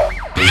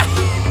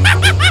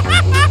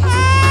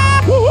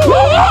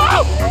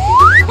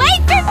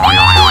 Wait for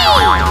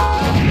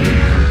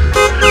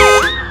me!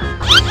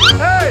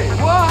 Hey,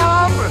 what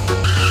happened?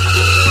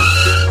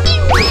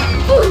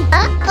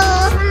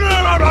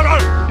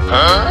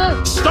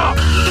 Uh-oh. Stop!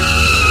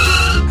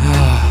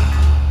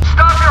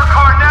 Stop your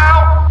car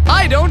now!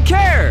 I don't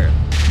care!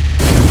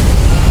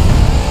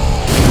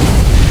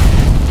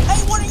 Hey,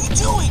 what are you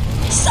doing?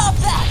 Stop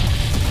that!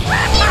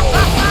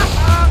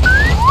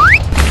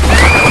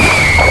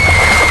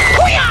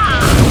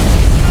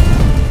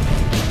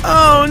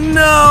 Oh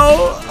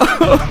no!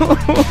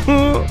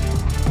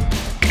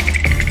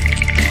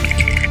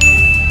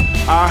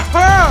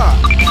 Aha!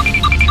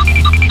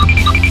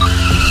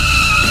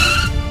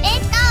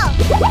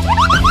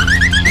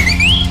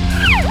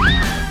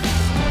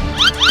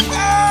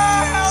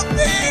 Help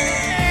me!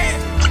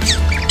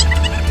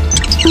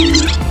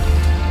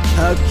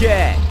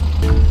 Okay.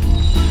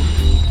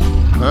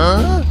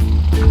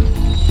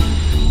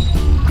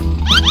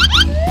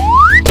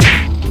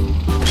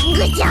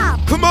 Good job.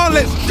 Come on,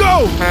 let's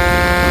go!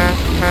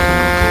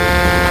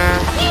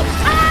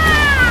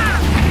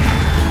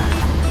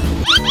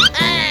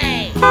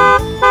 Hey!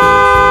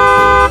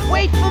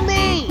 Wait for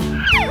me!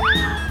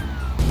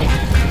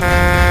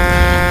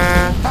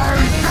 I'm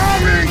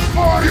coming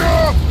for you!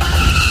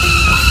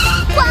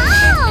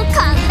 Wow!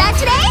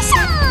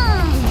 Congratulations!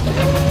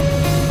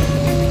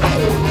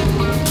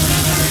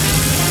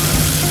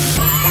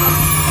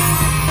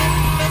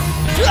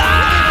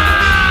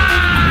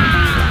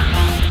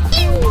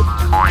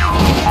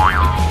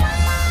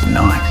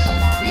 Nice.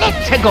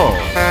 Let's go.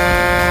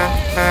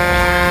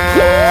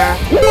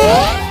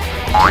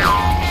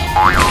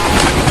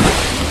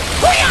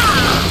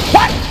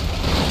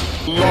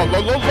 La la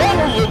la la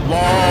la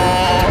la!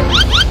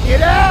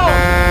 Get out!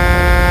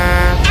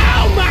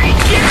 Oh my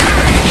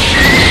God!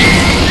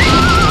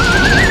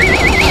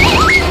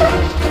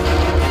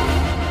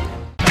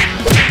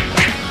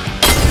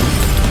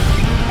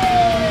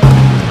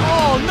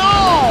 Oh no!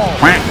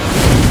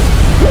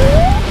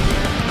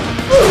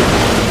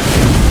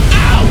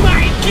 Oh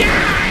my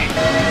God!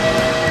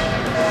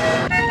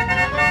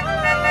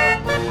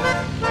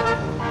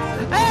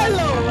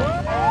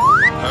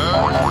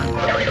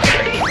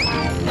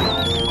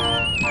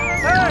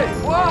 Hey,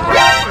 what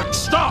happened?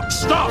 Stop!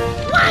 Stop!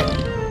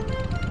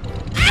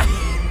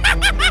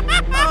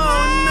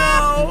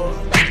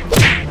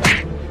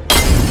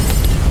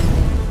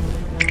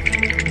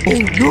 Oh no! Oh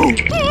no!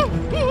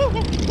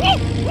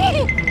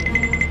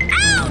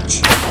 Ouch!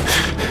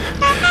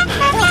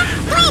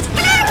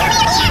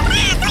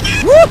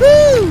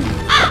 Woohoo!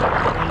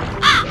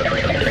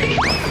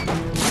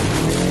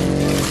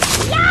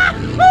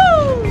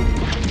 Yahoo!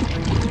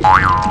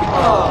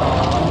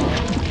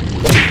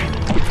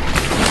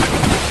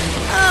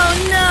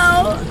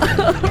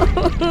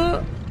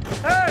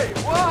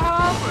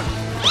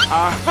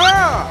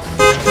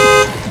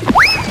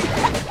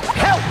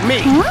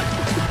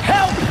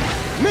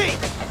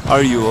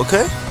 Are you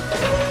okay?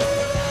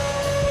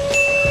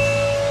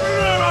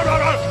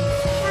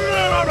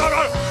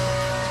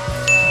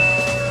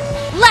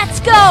 Let's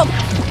go!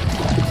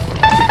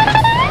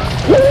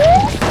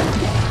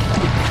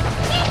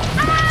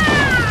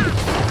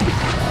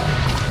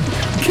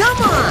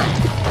 Come on!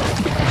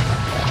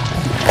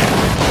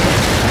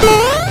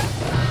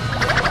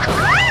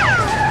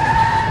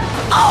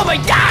 Oh my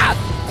god!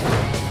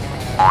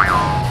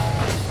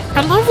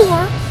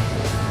 Olivia.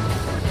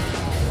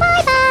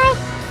 Bye-bye.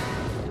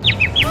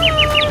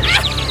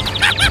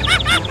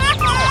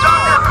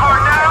 Stop your car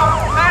now!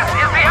 This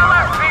is the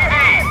LSPD!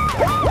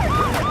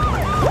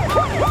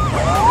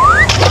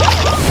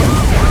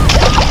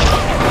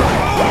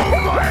 Oh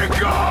my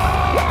god!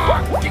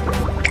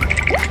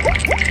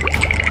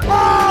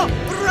 Oh,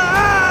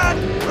 run!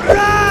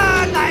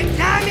 Run! I'm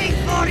coming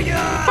for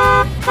you!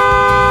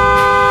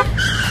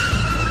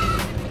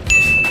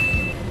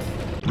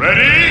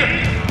 Ready?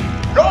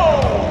 Go!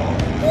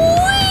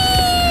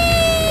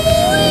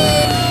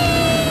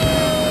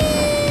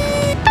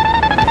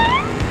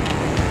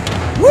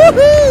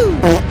 Woohoo!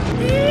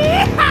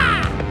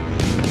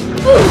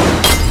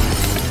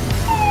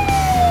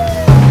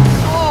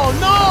 Oh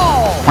no!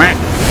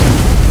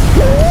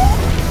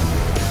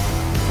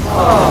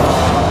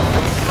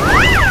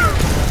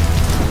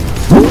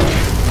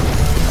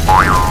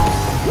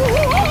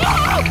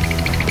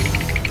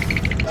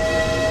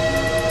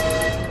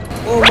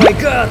 Oh my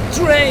god,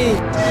 train!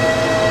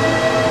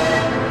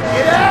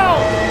 Get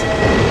out!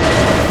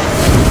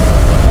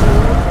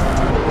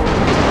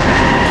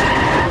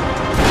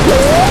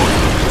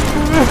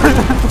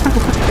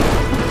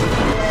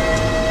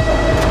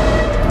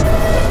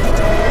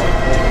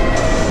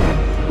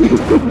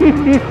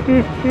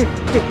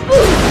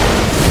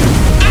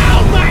 Oh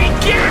my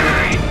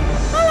god!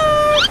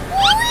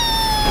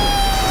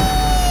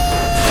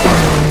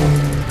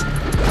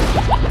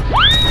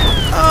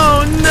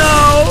 Oh no!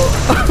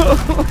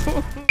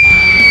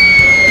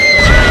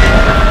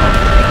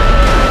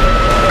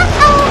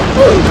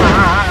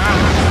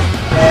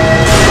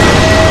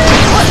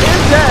 What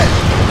is that?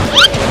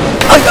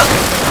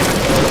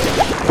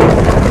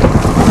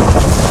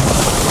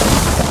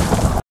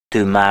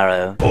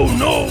 Tomorrow. Oh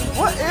no!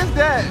 What is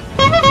that?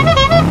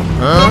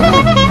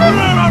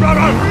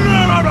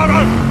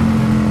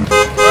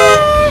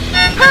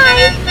 Hi!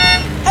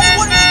 Hey,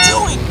 what are you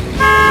doing?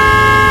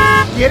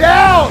 Get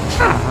out!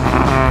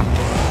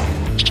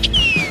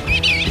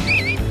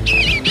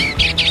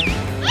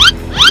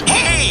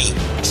 Hey!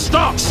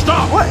 Stop!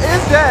 Stop! What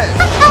is that?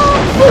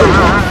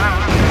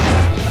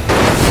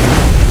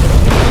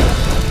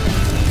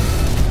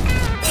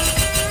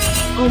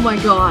 Oh my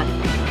god.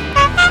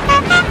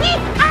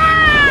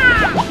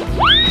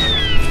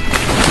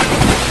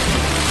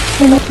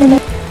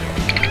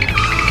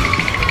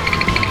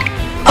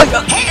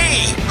 Hey!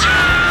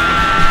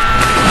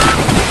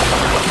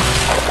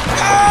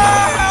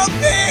 Help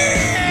me!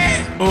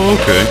 Oh,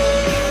 okay.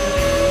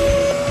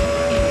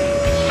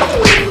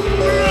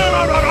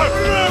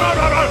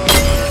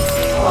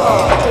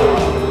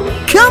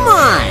 Come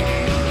on!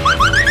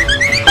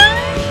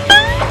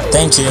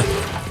 Thank you.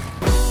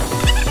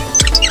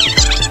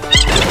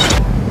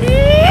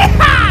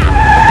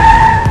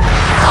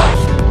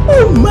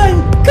 Oh my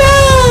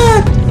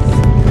god!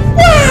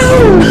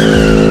 Wow!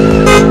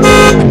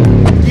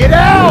 Get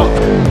out!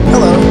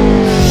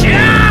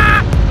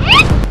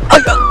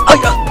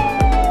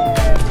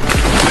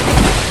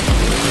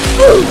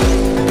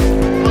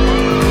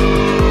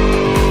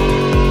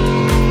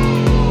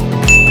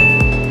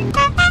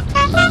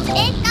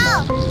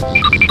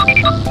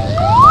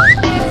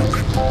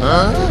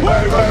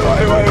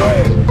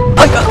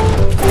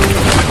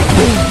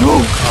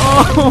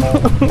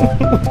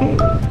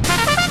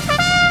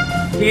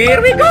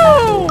 Here we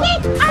go!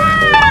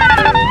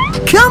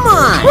 Come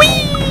on!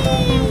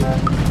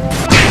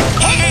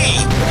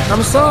 Hey!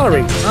 I'm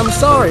sorry. I'm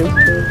sorry.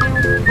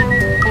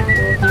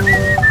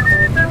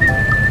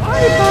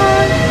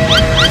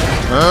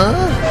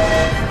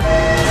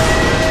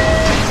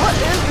 What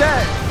is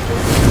that?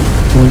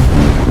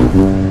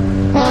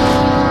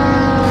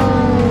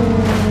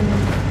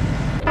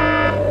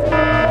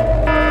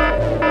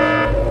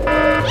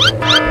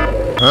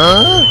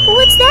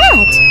 What's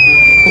that?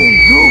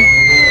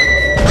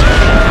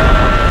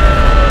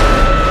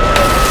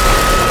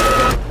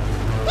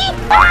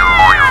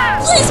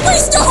 Please,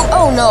 please don't!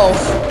 Oh no!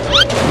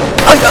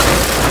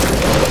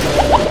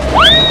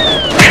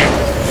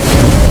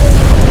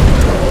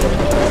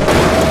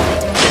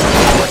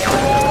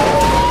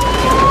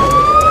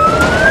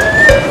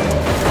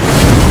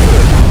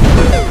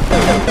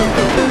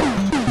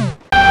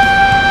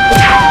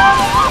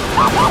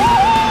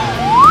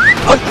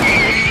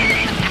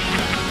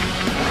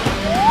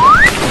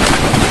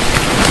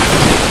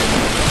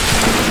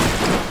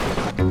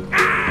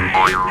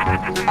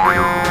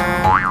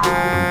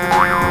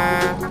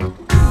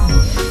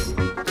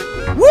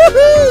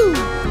 Woohoo!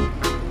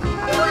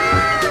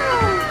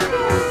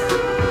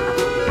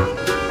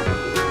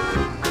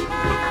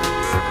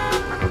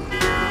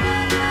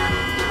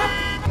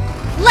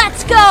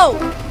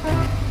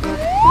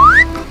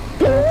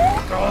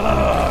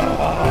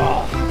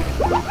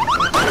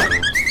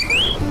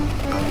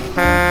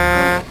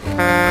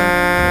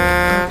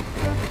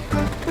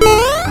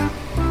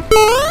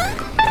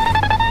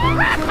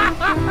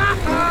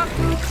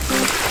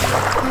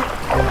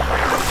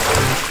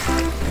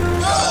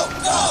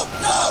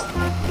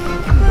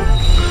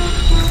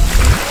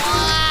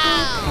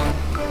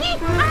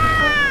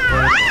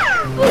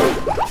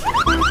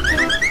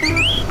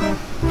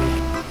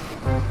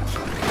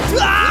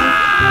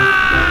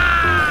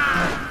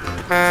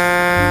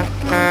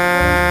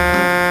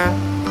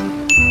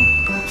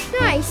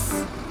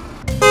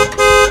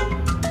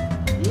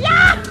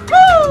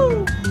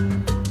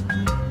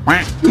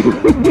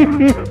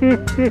 Hey,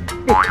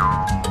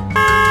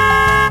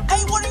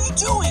 what are you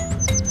doing?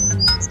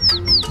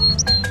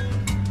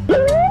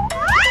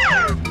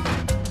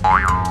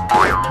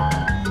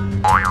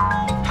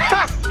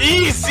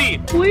 Easy!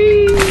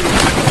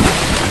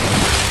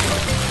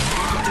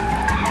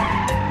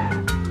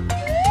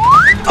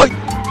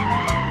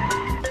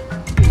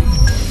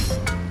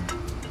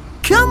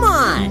 Come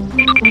on!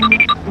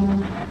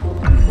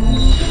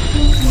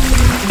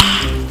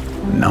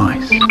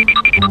 Nice.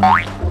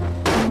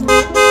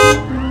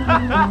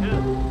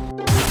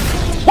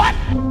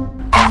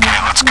 Okay,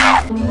 let's go.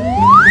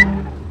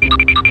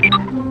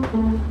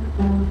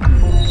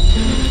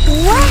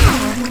 Wow!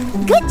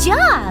 Good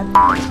job!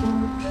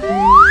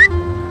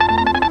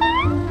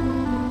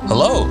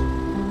 Hello.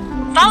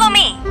 Follow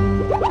me!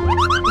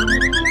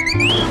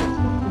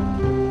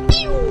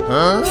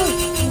 Huh?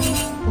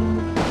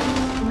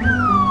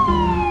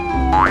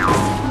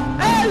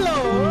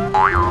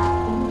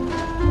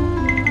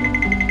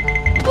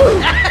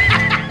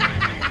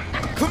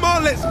 Come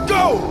on, let's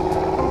go!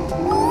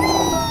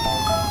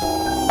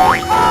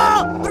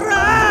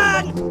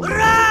 Run!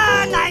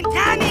 Run! I'm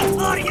coming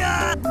for you!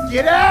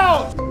 Get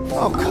out!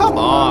 Oh, come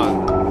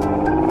on!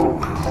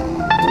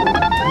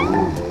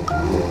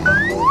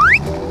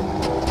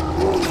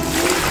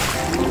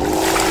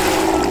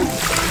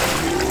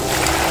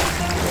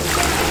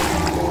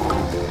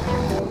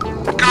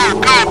 Go,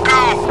 go,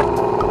 go!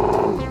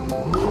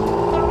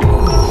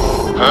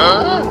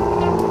 Huh?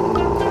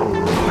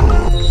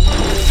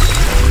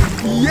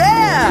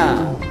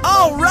 Yeah!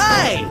 All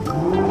right!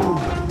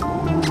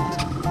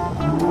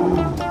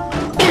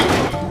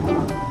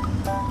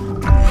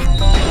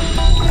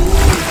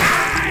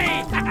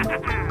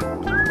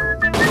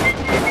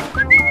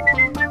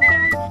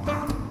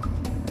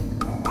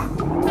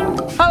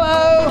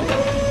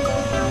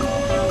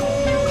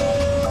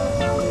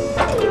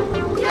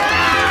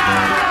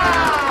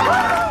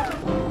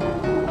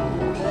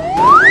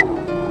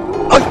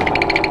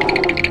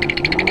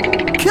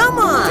 Come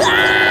on!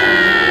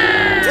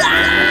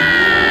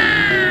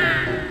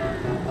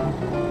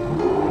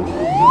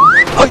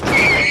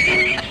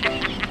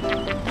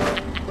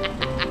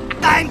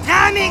 I'm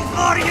coming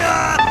for you!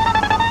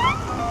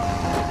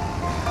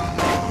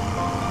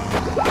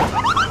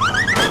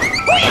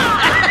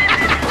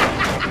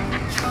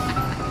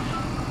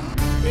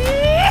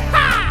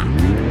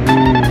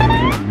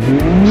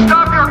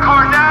 Stop your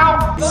car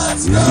now!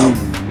 Let's go!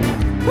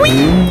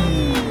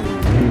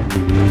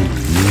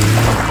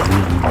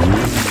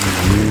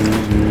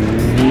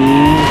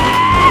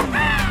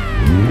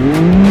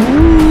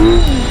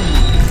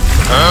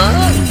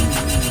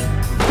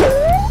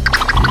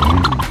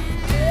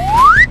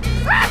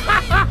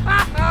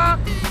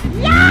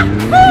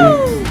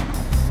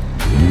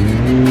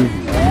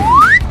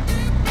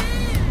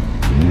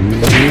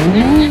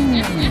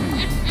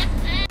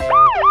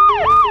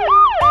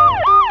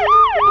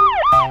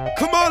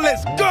 Come on,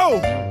 let's go!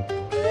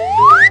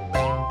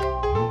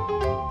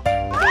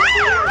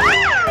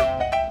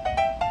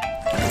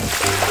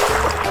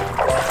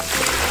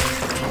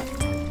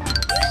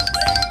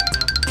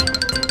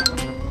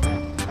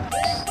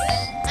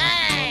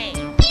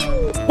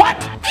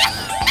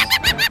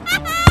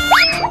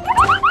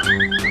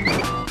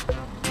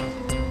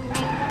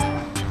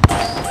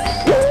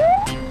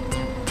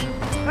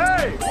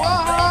 Hey,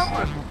 what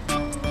happened?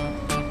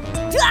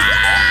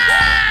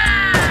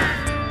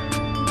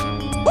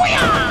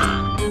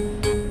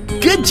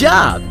 Good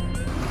job!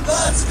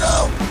 Let's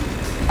go!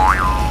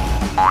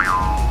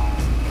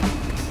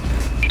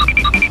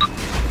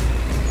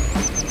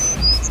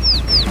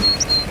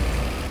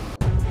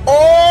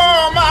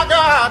 Oh my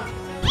God!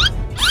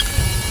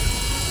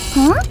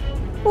 Huh?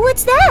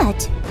 What's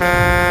that?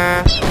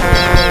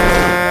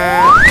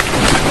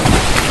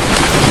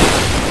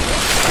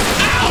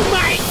 Oh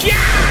my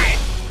God!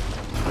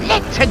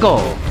 Let's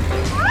go!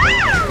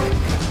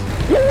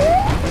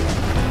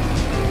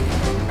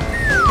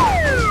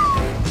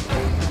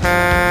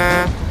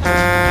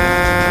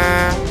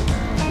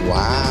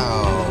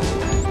 Wow.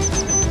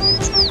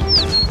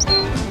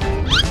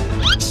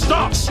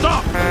 Stop!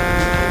 Stop!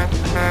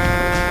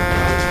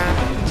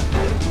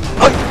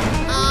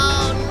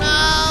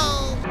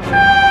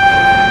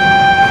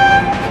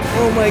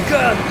 Oh my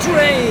god,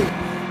 train!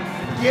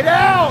 Get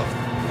out!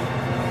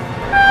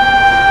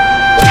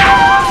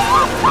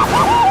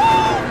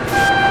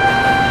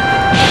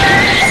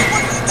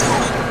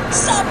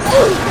 Stop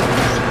that!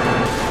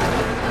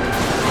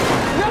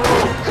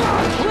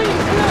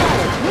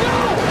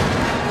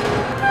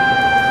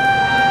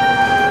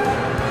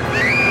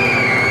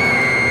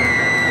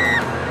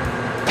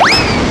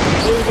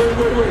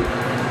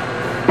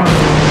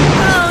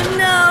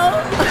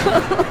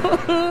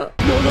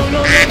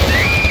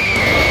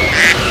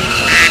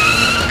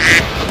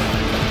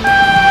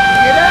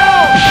 Get out!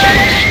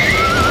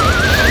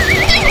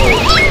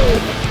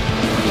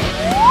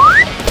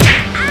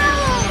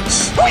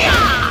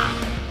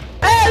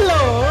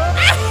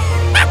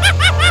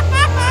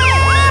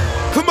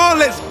 Come on,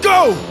 let's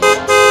go!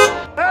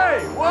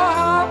 Hey, what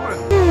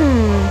happened?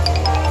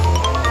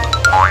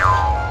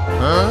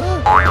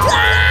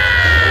 Huh?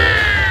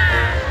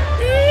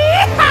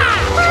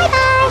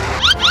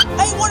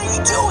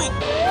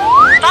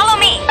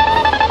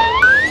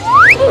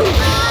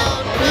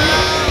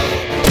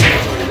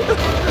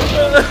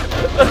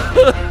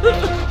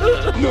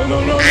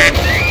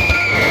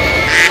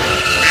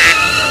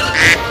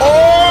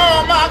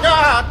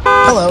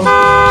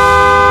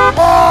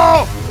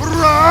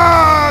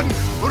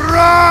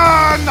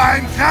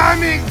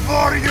 coming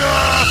for you!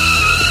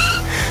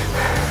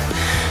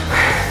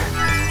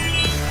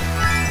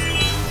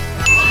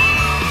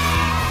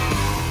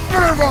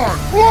 Never!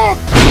 Look!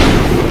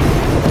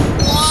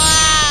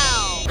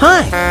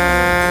 Hi.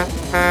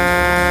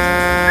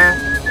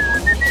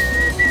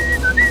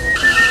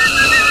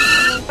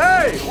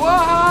 Hey, what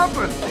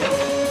happened?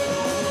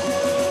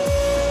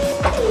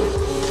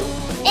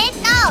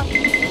 It's off.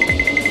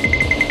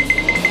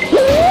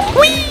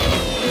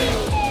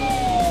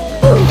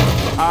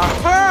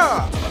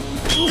 Aha!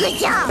 Good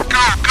job.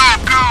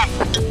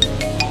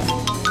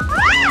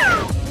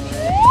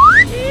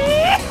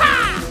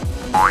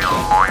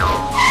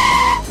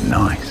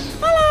 Nice.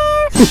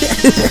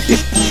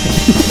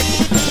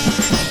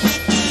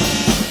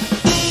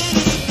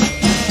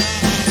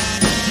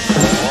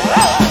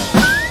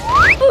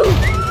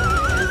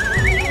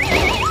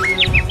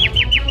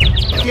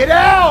 Get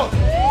out!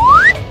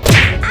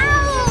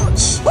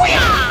 Ouch!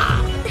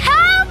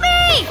 Help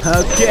me!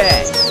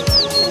 Okay.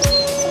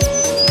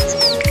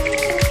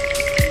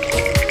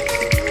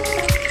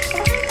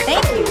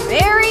 Thank you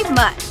very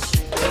much.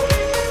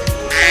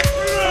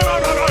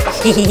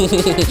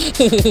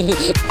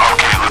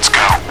 Okay, let's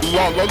go.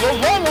 La la la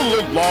la la la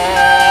la.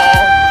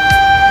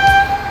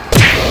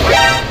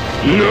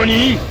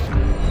 NANI?!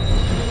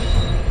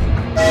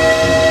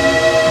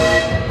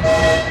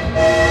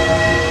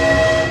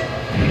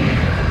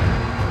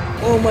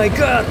 Oh my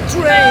god,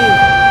 train!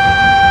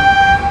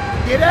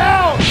 Get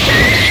out!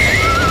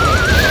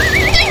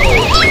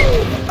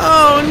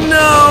 Oh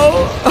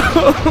no!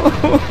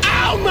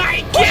 Oh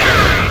my god!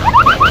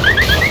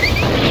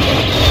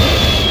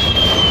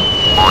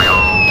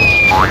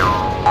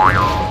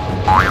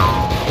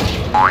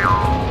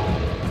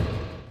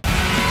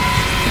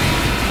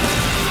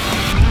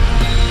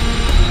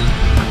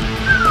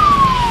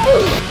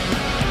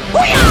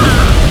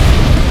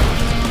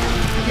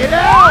 Get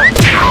out!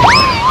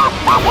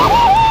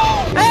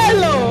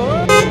 Hello!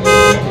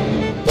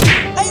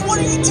 Hey, what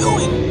are you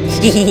doing?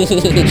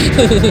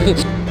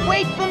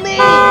 Wait for me!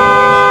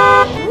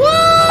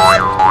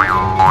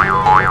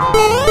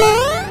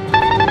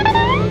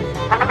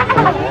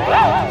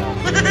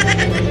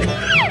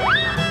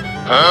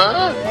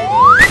 Huh?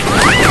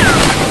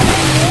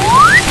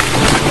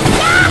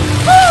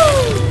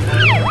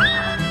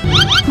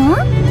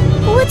 Huh?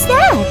 What's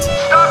that?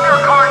 Stop your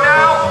car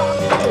now!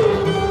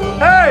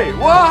 Hey,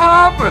 what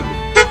happened?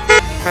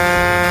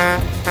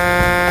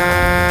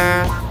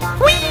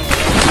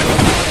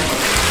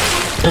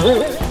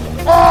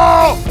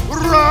 Oh!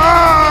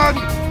 Run!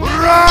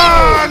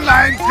 Run!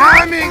 I'm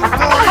coming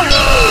for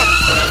you!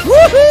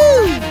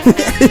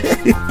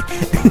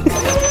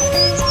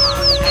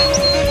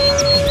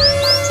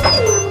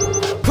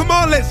 Come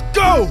on, let's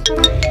go!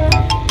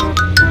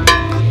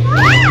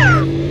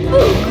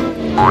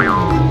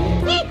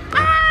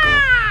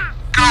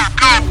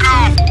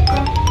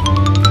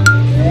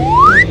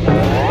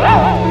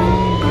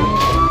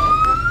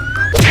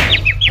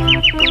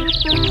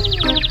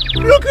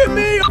 Look at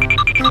me!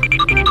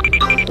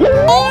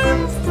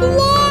 I'm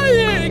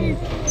flying!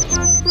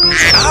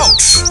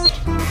 Ouch!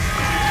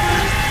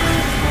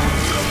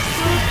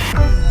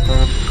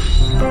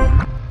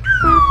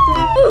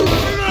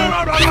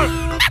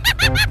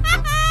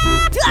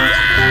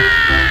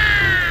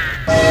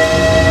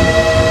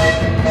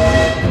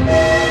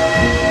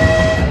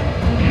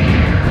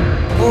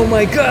 Oh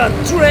my god,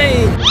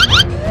 train!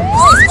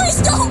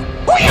 Please don't!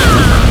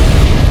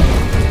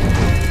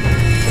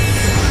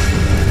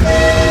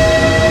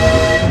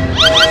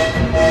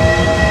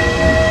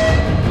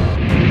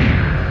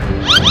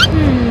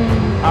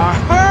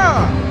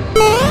 Aha!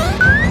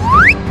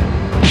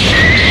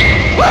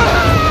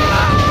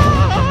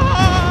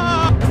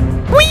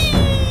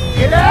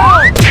 Get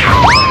out!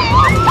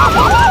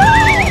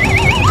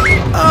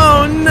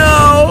 Oh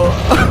no!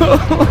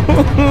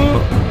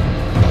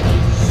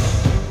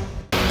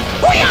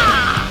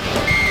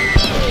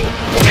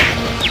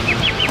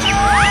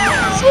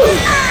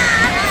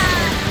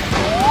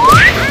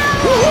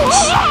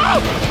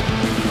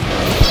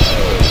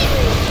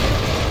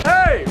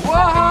 Hey,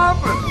 what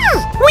happened?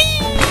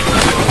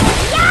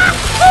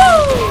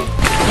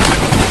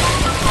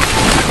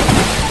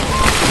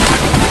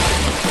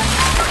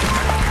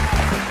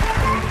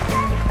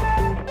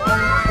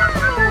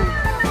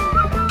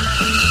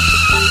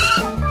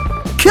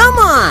 Come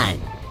on!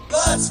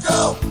 Let's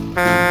go!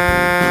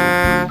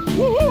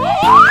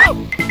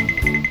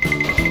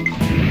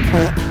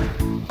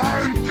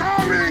 I'm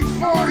coming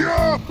for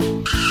you!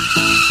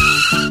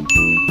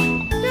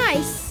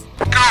 Nice.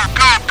 Go,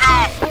 go, go!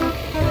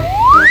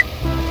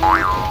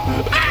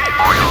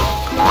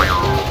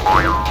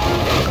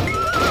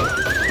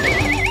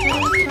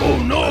 Oh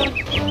no!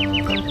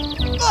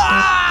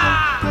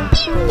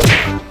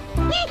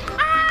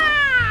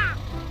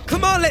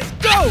 Come on, let's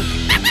go!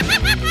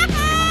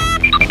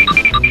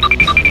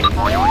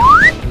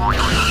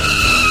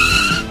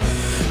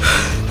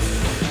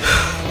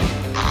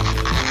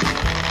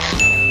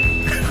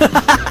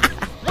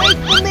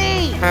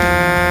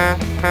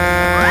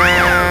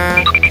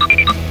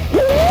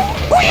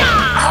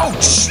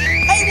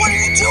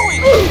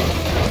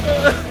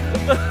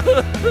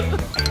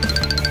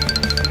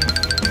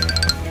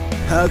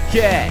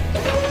 Okay.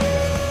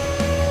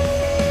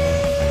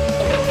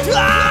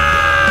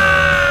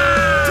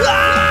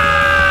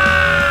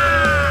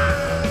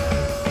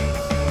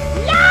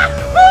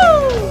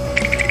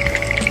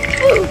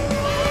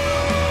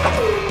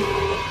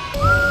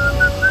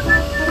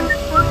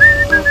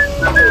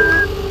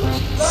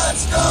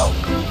 Let's go!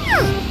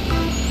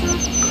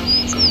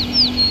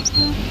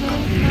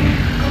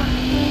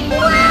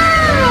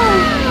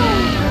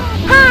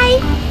 Hi!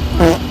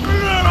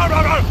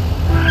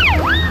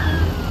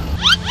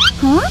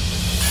 Huh?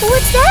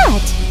 What's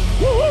that?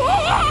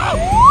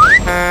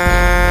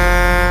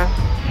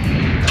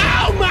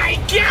 Oh my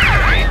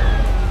god!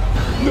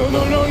 No,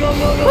 no, no, no,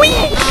 no, no!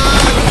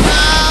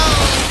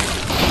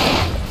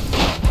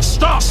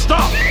 Stop!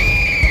 Stop!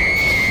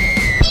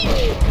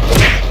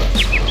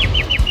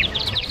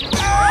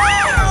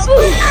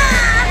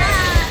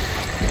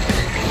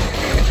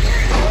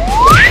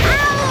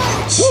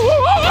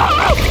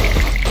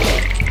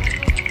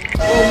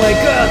 Oh my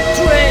god,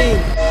 train!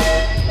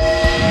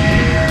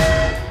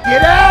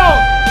 Get out!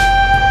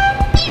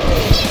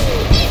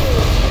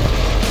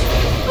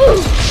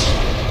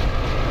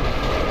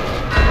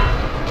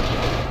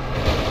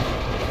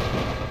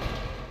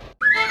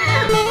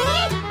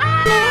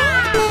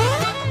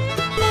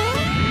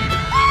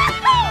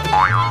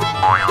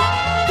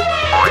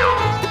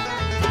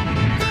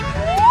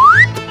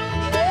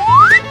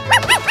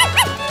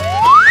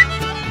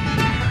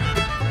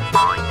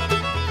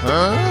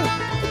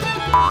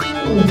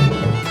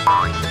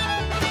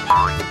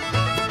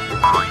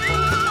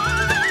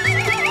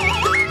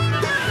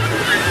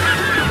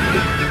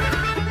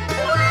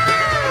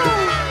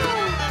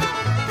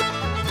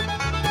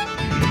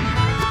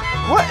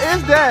 What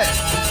is that?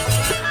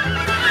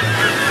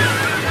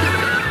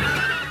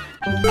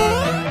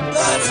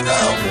 Let's go!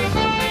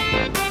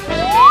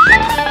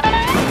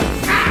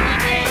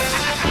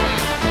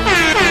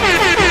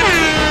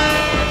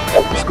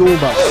 School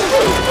bus.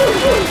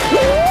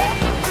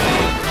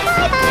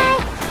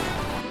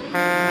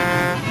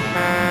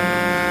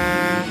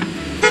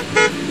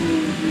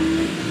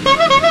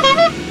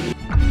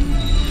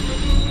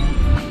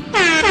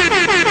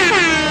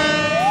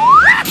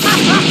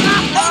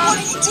 Hey, what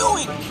are you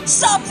doing?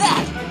 Stop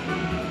that!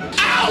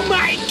 Oh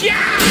my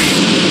god!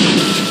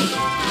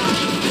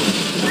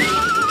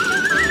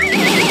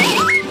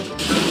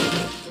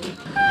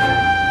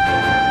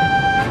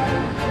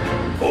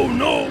 Oh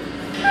no!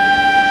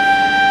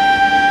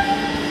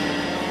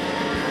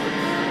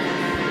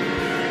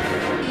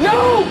 No!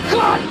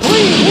 God,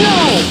 please, no!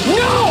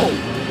 No!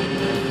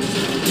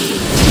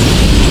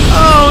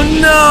 Oh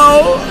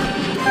no!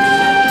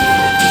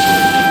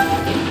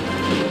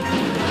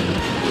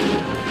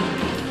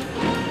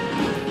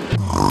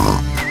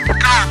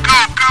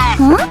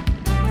 Huh?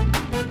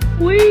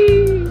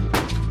 Whee!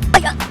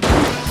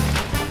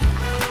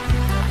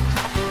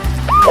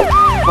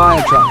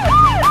 Fire truck.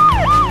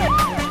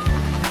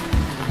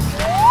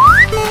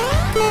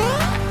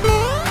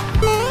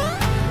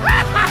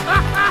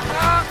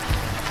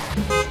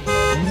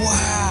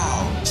 Wow!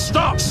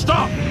 Stop!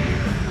 Stop!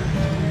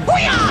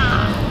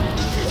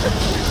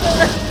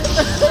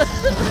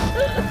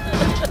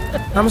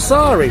 I'm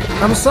sorry.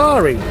 I'm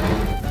sorry.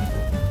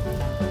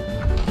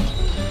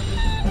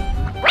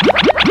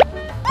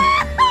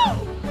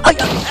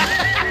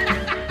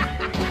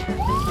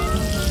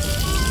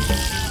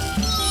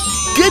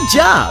 Good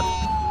job.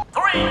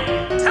 3,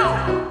 2,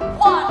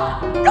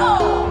 1, go!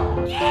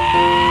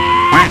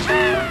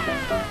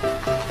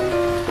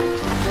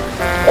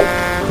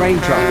 Crane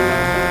truck.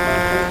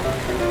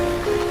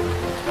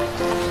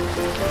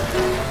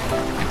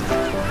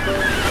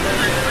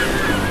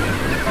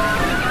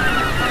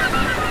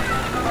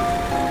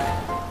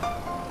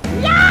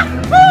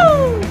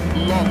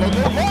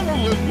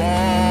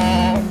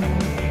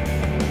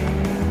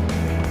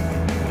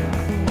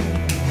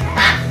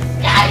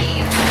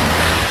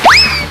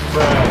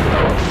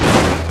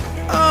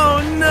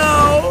 Oh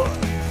no!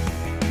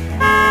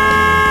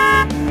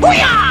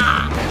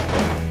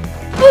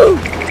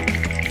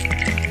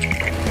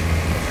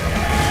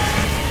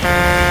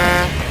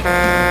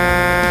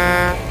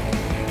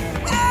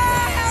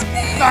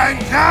 I'm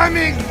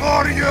coming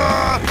for you!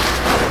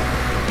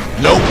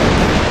 Nope.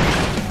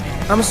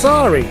 I'm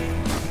sorry.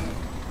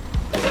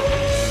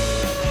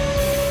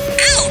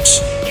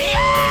 Ouch!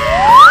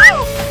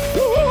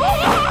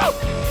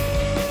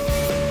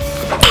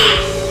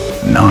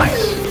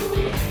 Nice.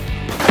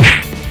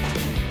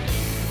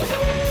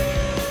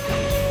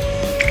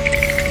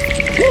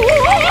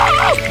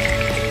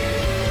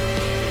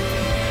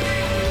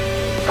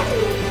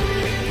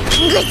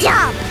 Good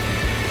job!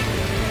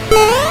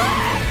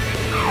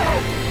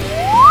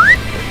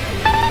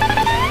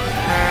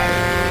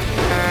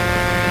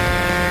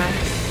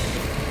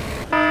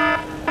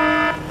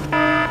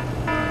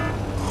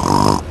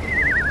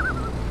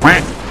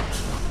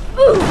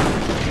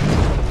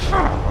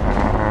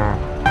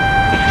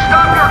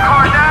 Stop your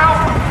car now!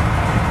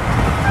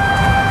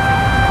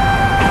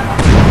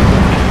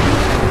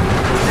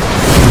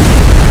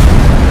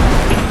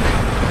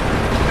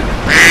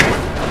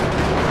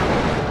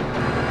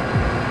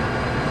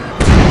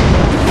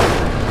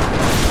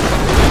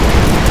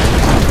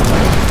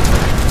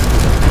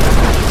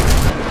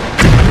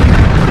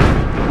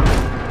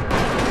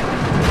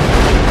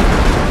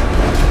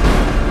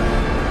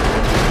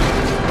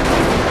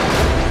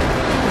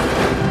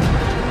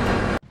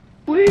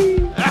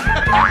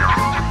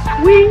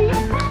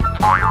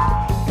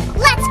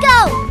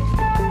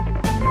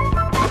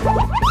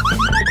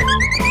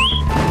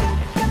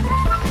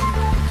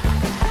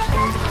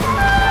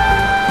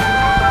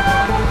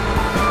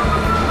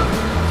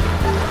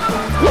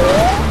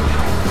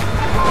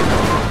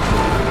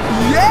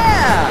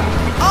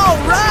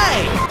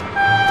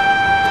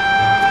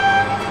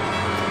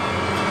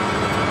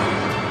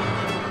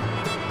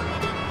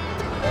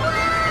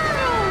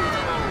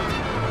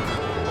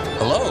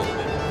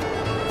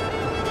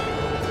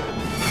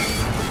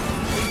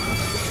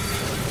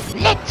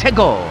 to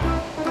go.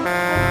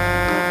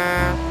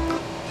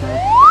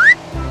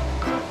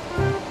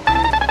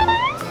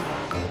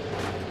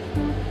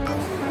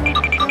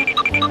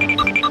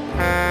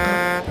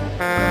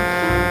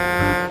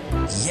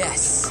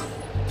 Yes.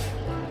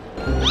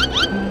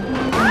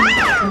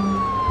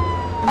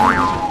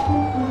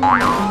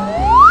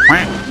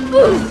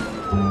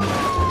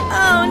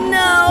 Oh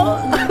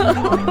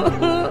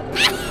no!